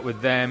fell out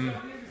with them.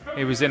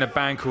 He was in a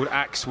band called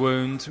Axe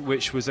Wound,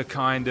 which was a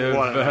kind of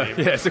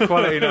it's a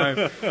quality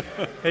name.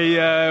 He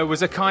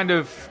was a kind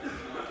of,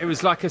 it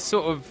was like a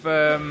sort of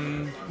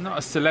not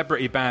a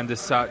celebrity band as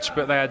such,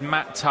 but they had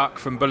Matt Tuck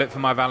from Bullet for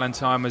My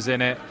Valentine was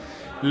in it.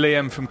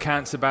 Liam from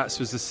Cancer Bats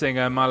was the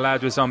singer. My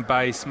lad was on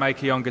bass,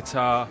 Makey on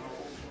guitar,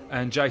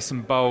 and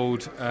Jason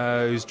Bold,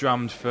 who's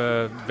drummed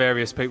for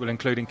various people,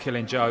 including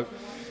Killing Joke.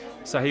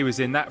 So he was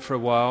in that for a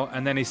while,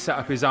 and then he set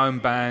up his own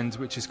band,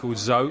 which is called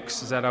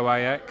Zoax,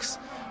 Z-O-A-X,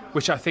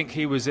 which I think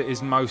he was at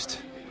his most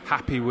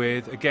happy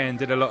with. Again,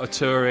 did a lot of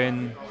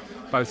touring,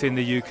 both in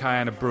the UK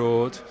and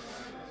abroad.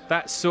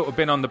 That's sort of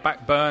been on the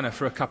back burner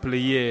for a couple of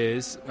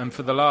years, and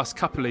for the last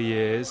couple of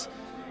years,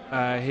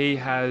 he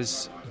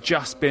has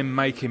just been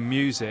making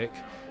music.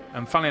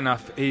 And funnily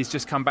enough, he's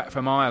just come back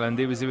from Ireland.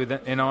 He was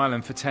in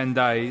Ireland for 10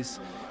 days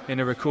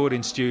in a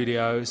recording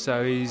studio,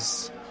 so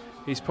he's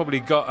probably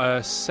got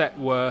a set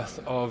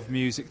worth of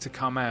music to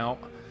come out,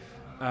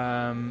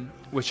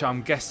 which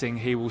I'm guessing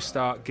he will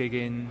start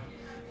gigging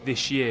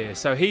this year.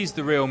 So he's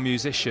the real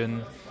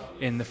musician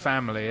in the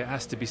family, it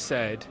has to be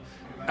said.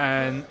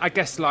 And I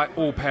guess like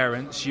all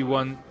parents, you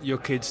want your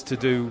kids to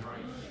do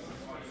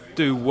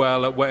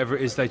well at whatever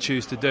it is they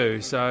choose to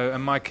do. So,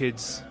 and my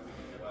kids,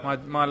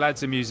 my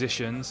lad's a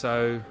musician,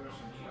 so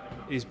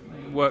he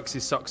works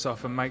his socks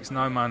off and makes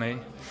no money.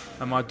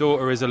 And my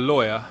daughter is a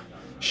lawyer.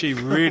 She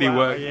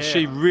really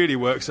She really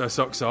works her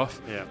socks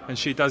off, and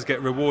she does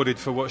get rewarded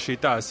for what she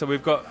does. So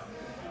we've got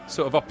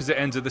sort of opposite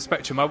ends of the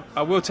spectrum.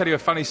 I will tell you a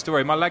funny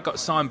story. My lad got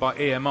signed by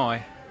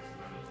EMI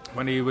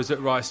when he was at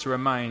Rise to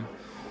Remain,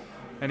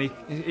 and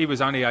he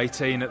was only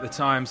 18 at the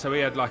time. So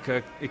he had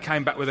he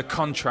came back with a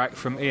contract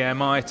from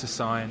EMI to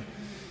sign.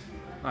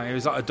 He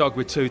was like a dog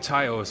with two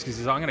tails, because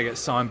he's like, I'm going to get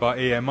signed by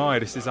EMI.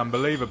 This is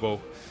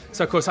unbelievable.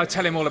 So of course I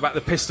tell him all about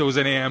the Pistols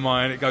and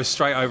EMI, and it goes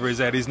straight over his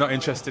head. He's not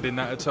interested in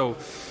that at all.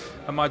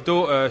 And my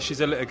daughter, she's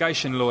a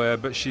litigation lawyer,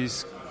 but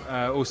she's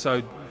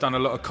also done a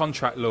lot of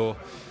contract law.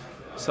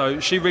 So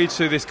she reads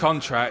through this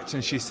contract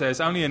and she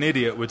says, only an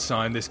idiot would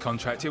sign this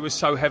contract. It was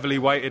so heavily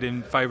weighted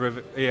in favour of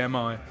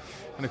EMI.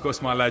 And of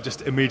course my lad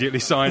just immediately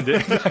signed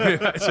it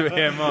to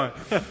EMI.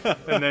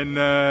 And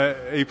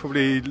then he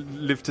probably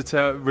lived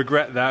to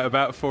regret that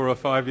about 4 or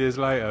 5 years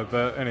later.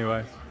 But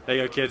anyway. There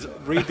you go, kids.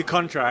 Read the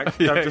contract.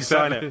 Don't just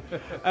sign it.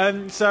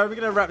 So we're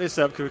going to wrap this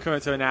up because we're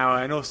coming to an hour.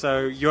 And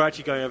also, you're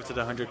actually going over to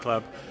the 100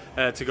 Club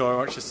to go and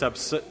watch the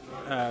subs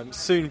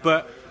soon.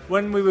 But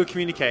when we were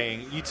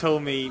communicating, you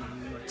told me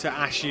to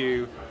ask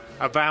you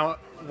about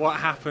what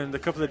happened a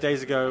couple of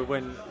days ago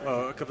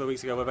a couple of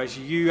weeks ago, where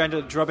basically you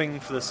ended up drumming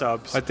for the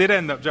subs. I did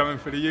end up drumming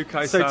for the UK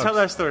subs. So tell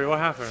that story. What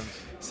happened?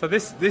 So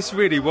this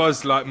really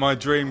was like my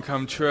dream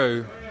come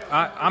true.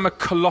 I'm a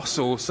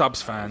colossal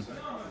subs fan.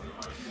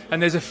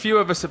 And there's a few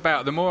of us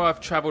about. The more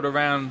I've travelled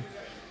around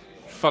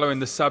following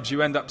the subs,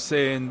 you end up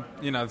seeing,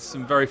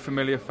 some very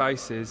familiar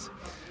faces.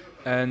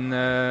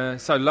 And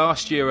so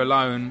last year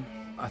alone,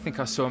 I think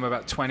I saw them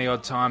about 20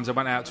 odd times. I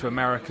went out to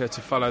America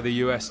to follow the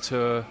US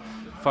tour,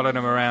 followed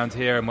them around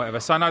here and whatever.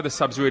 So I know the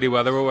subs really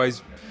well. They're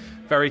always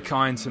very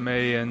kind to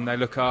me and they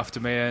look after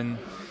me. And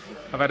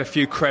I've had a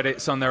few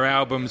credits on their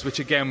albums, which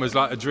again was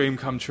like a dream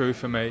come true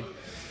for me.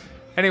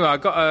 Anyway, I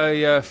got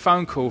a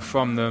phone call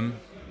from them.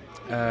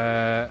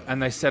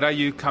 And they said, are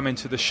you coming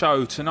to the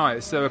show tonight?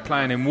 So they were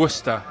playing in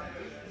Worcester.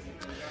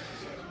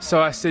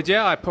 So I said,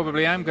 yeah, I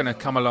probably am going to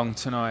come along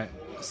tonight.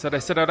 So they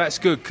said, oh, that's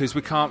good, because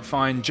we can't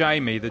find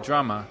Jamie, the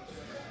drummer.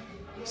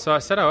 So I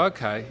said, oh,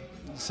 okay.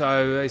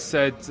 So they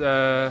said,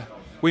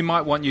 we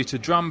might want you to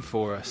drum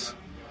for us.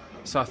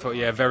 So I thought,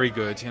 yeah, very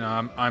good,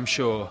 I'm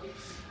sure.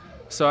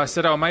 So I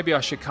said, oh, maybe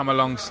I should come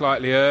along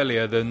slightly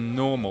earlier than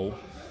normal,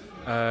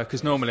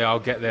 because normally I'll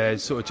get there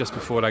sort of just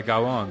before they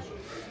go on.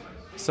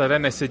 So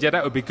then they said, yeah,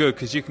 that would be good,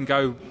 because you can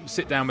go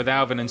sit down with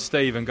Alvin and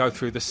Steve and go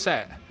through the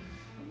set.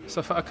 So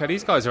I thought, okay,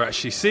 these guys are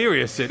actually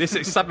serious here.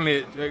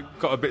 Suddenly it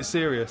got a bit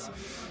serious.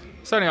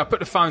 So anyway, I put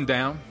the phone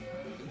down,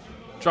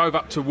 drove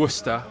up to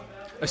Worcester,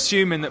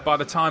 assuming that by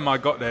the time I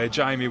got there,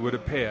 Jamie would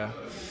appear.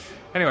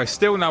 Anyway,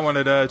 still no one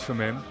had heard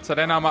from him. So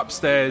then I'm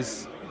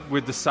upstairs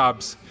with the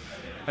subs,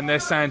 and they're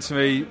saying to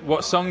me,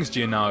 what songs do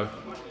you know?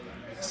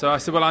 So I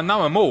said, well, I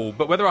know them all,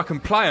 but whether I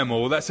can play them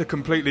all, that's a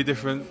completely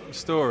different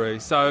story.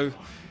 So...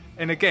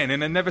 And again,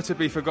 in a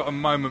never-to-be-forgotten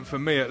moment for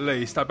me at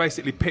least, I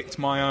basically picked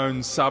my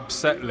own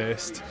sub-set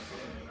list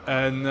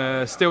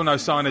and still no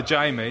sign of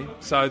Jamie,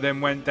 so then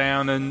went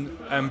down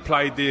and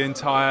played the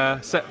entire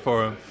set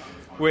for him,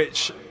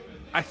 which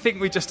I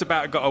think we just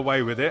about got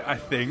away with it, I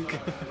think.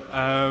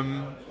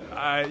 And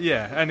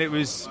it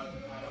was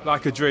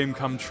like a dream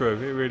come true,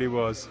 it really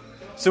was.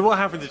 So what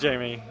happened to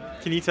Jamie?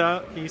 Can you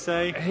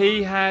say?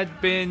 He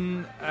had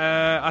been...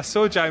 I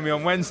saw Jamie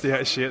on Wednesday,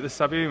 actually, at the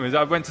Subhumans.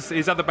 I went to see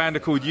his other band are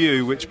called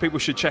You, which people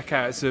should check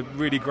out. It's a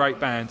really great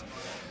band.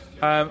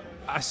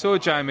 I saw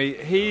Jamie.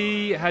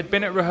 He had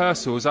been at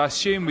rehearsals, I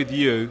assume with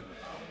You,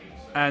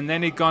 and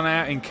then he'd gone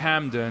out in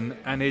Camden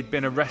and he'd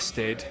been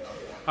arrested.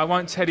 I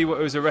won't tell you what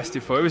he was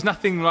arrested for. It was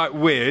nothing like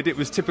weird. It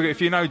was typical.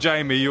 If you know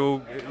Jamie, you'll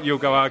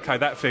go, okay,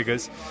 that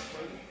figures.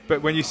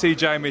 But when you see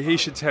Jamie, he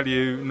should tell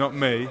you, not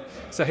me.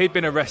 So he'd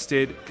been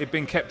arrested. He'd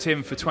been kept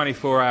in for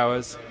 24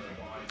 hours,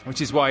 which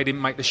is why he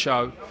didn't make the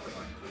show.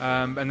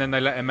 And then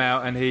they let him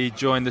out, and he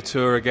joined the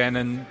tour again.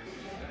 And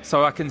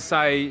so I can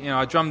say,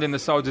 I drummed in the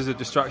Soldiers of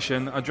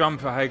Destruction. I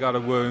drummed for Hagar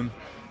the Womb.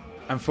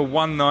 And for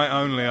one night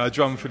only, I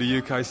drummed for the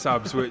UK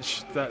Subs,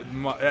 which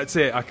that's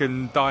it. I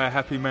can die a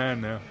happy man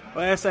now.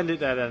 Well, let's end it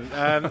there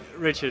then.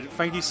 Richard,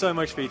 thank you so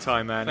much for your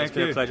time, man. It's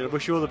been a pleasure. I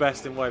wish you all the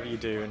best in whatever you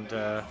do, and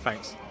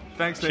thanks.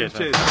 Thanks, Liam.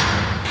 Cheers. I'm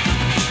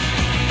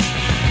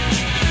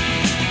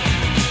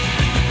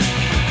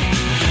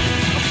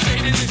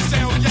sitting in this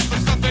cell, yeah, for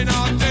something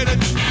I didn't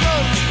do.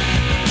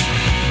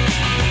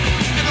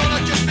 And all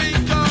I can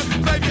think of,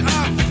 baby, I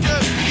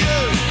forgive you.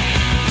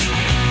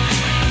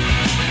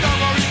 Don't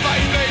worry,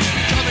 baby,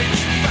 coming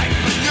back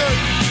for you.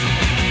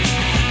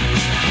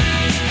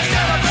 It's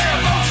gonna be a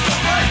monster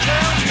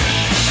breakout.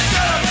 It's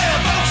gonna be a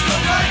monster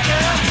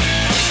breakout.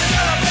 It's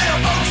gonna be a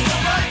monster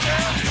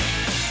breakout.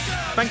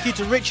 Thank you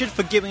to Richard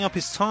for giving up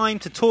his time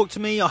to talk to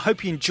me. I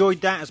hope you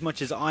enjoyed that as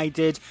much as I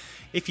did.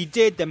 If you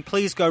did, then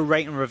please go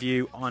rate and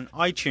review on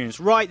iTunes.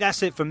 Right,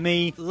 that's it for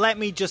me. Let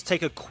me just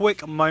take a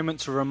quick moment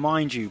to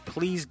remind you,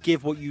 please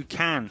give what you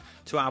can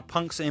to our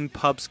Punks in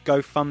Pubs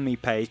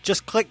GoFundMe page.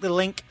 Just click the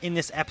link in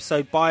this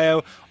episode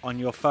bio on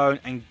your phone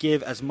and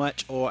give as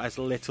much or as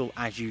little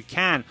as you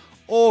can.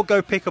 Or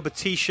go pick up a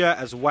t-shirt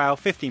as well,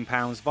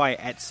 £15 via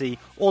Etsy.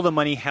 All the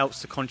money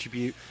helps to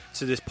contribute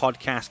to this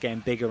podcast getting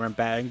bigger and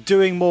better and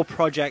doing more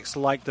projects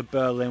like the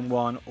Berlin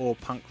one or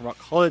Punk Rock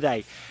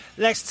Holiday.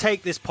 Let's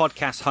take this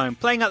podcast home.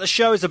 Playing at the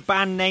show is a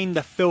band named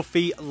The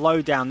Filthy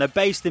Lowdown. They're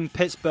based in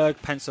Pittsburgh,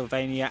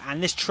 Pennsylvania,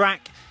 and this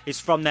track is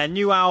from their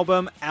new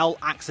album, El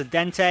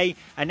Accidente,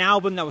 an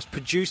album that was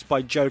produced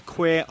by Joe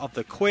Queer of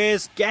The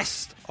Queers,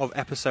 guest of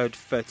episode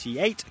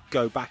 38,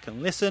 go back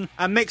and listen,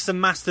 and mixed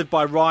and mastered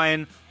by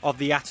Ryan of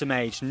The Atom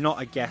Age,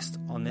 not a guest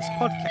on this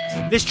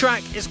podcast. This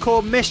track is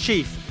called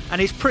Mischief,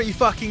 and it's pretty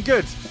fucking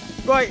good.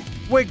 Right,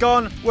 we're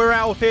gone, we're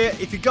out of here.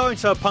 If you go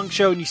into a punk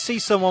show and you see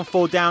someone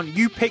fall down,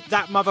 you pick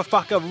that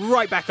motherfucker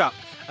right back up.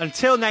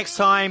 Until next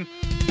time,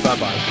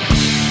 bye-bye.